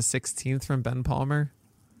Means in the 16th from Ben Palmer.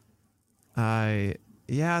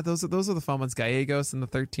 Yeah, those are the fun ones. Gallegos in the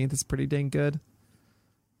 13th is pretty dang good.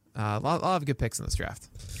 A lot of good picks in this draft.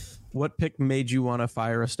 What pick made you want to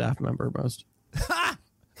fire a staff member most?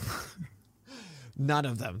 None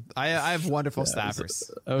of them. I have wonderful staffers.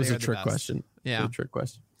 That was a trick question. Yeah, a trick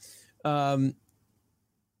question.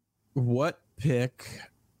 What pick?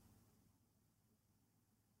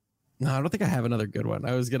 No, I don't think I have another good one.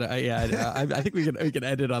 I was gonna. I think we can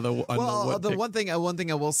end it on the. One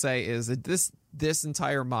thing I will say is that this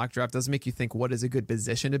entire mock draft does make you think what is a good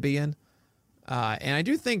position to be in, and I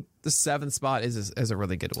do think the 7th spot is a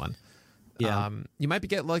really good one. Yeah. You might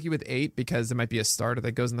get lucky with 8 because there might be a starter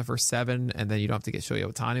that goes in the first 7, and then you don't have to get Shohei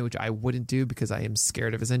Ohtani, which I wouldn't do because I am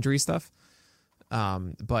scared of his injury stuff.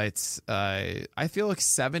 But I feel like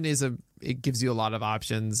 7 it gives you a lot of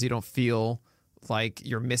options. You don't feel like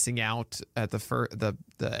you're missing out at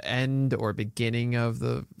the end or beginning of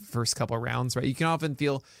the first couple of rounds, right? You can often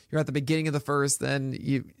feel you're at the beginning of the first, then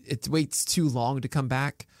it waits too long to come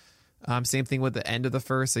back. Same thing with the end of the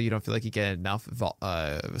first, so you don't feel like you get enough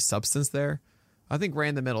substance there. I think right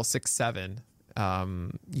in the middle, 6-7.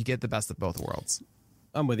 You get the best of both worlds.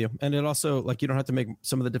 I'm with you. And it also, like, you don't have to make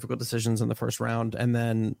some of the difficult decisions in the first round, and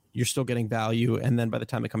then you're still getting value. And then by the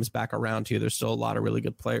time it comes back around to you, there's still a lot of really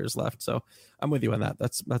good players left. So I'm with you on that.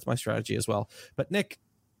 That's my strategy as well. But Nick,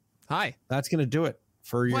 hi, that's going to do it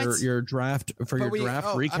for your draft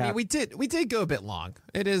recap. I mean, we did go a bit long.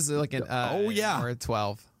 It is like an hour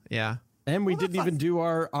 12. Yeah. And we didn't even do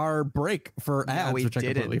our break for ads, which I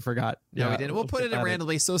completely forgot. No, we didn't. We'll put it in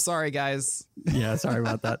randomly. So sorry, guys. Yeah, sorry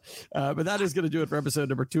about that. But that is going to do it for episode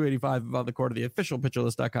number 285 of On the Court of the official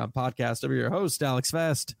PitcherList.com podcast. I'm your host, Alex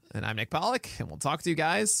Fast. And I'm Nick Pollack, and we'll talk to you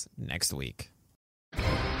guys next week.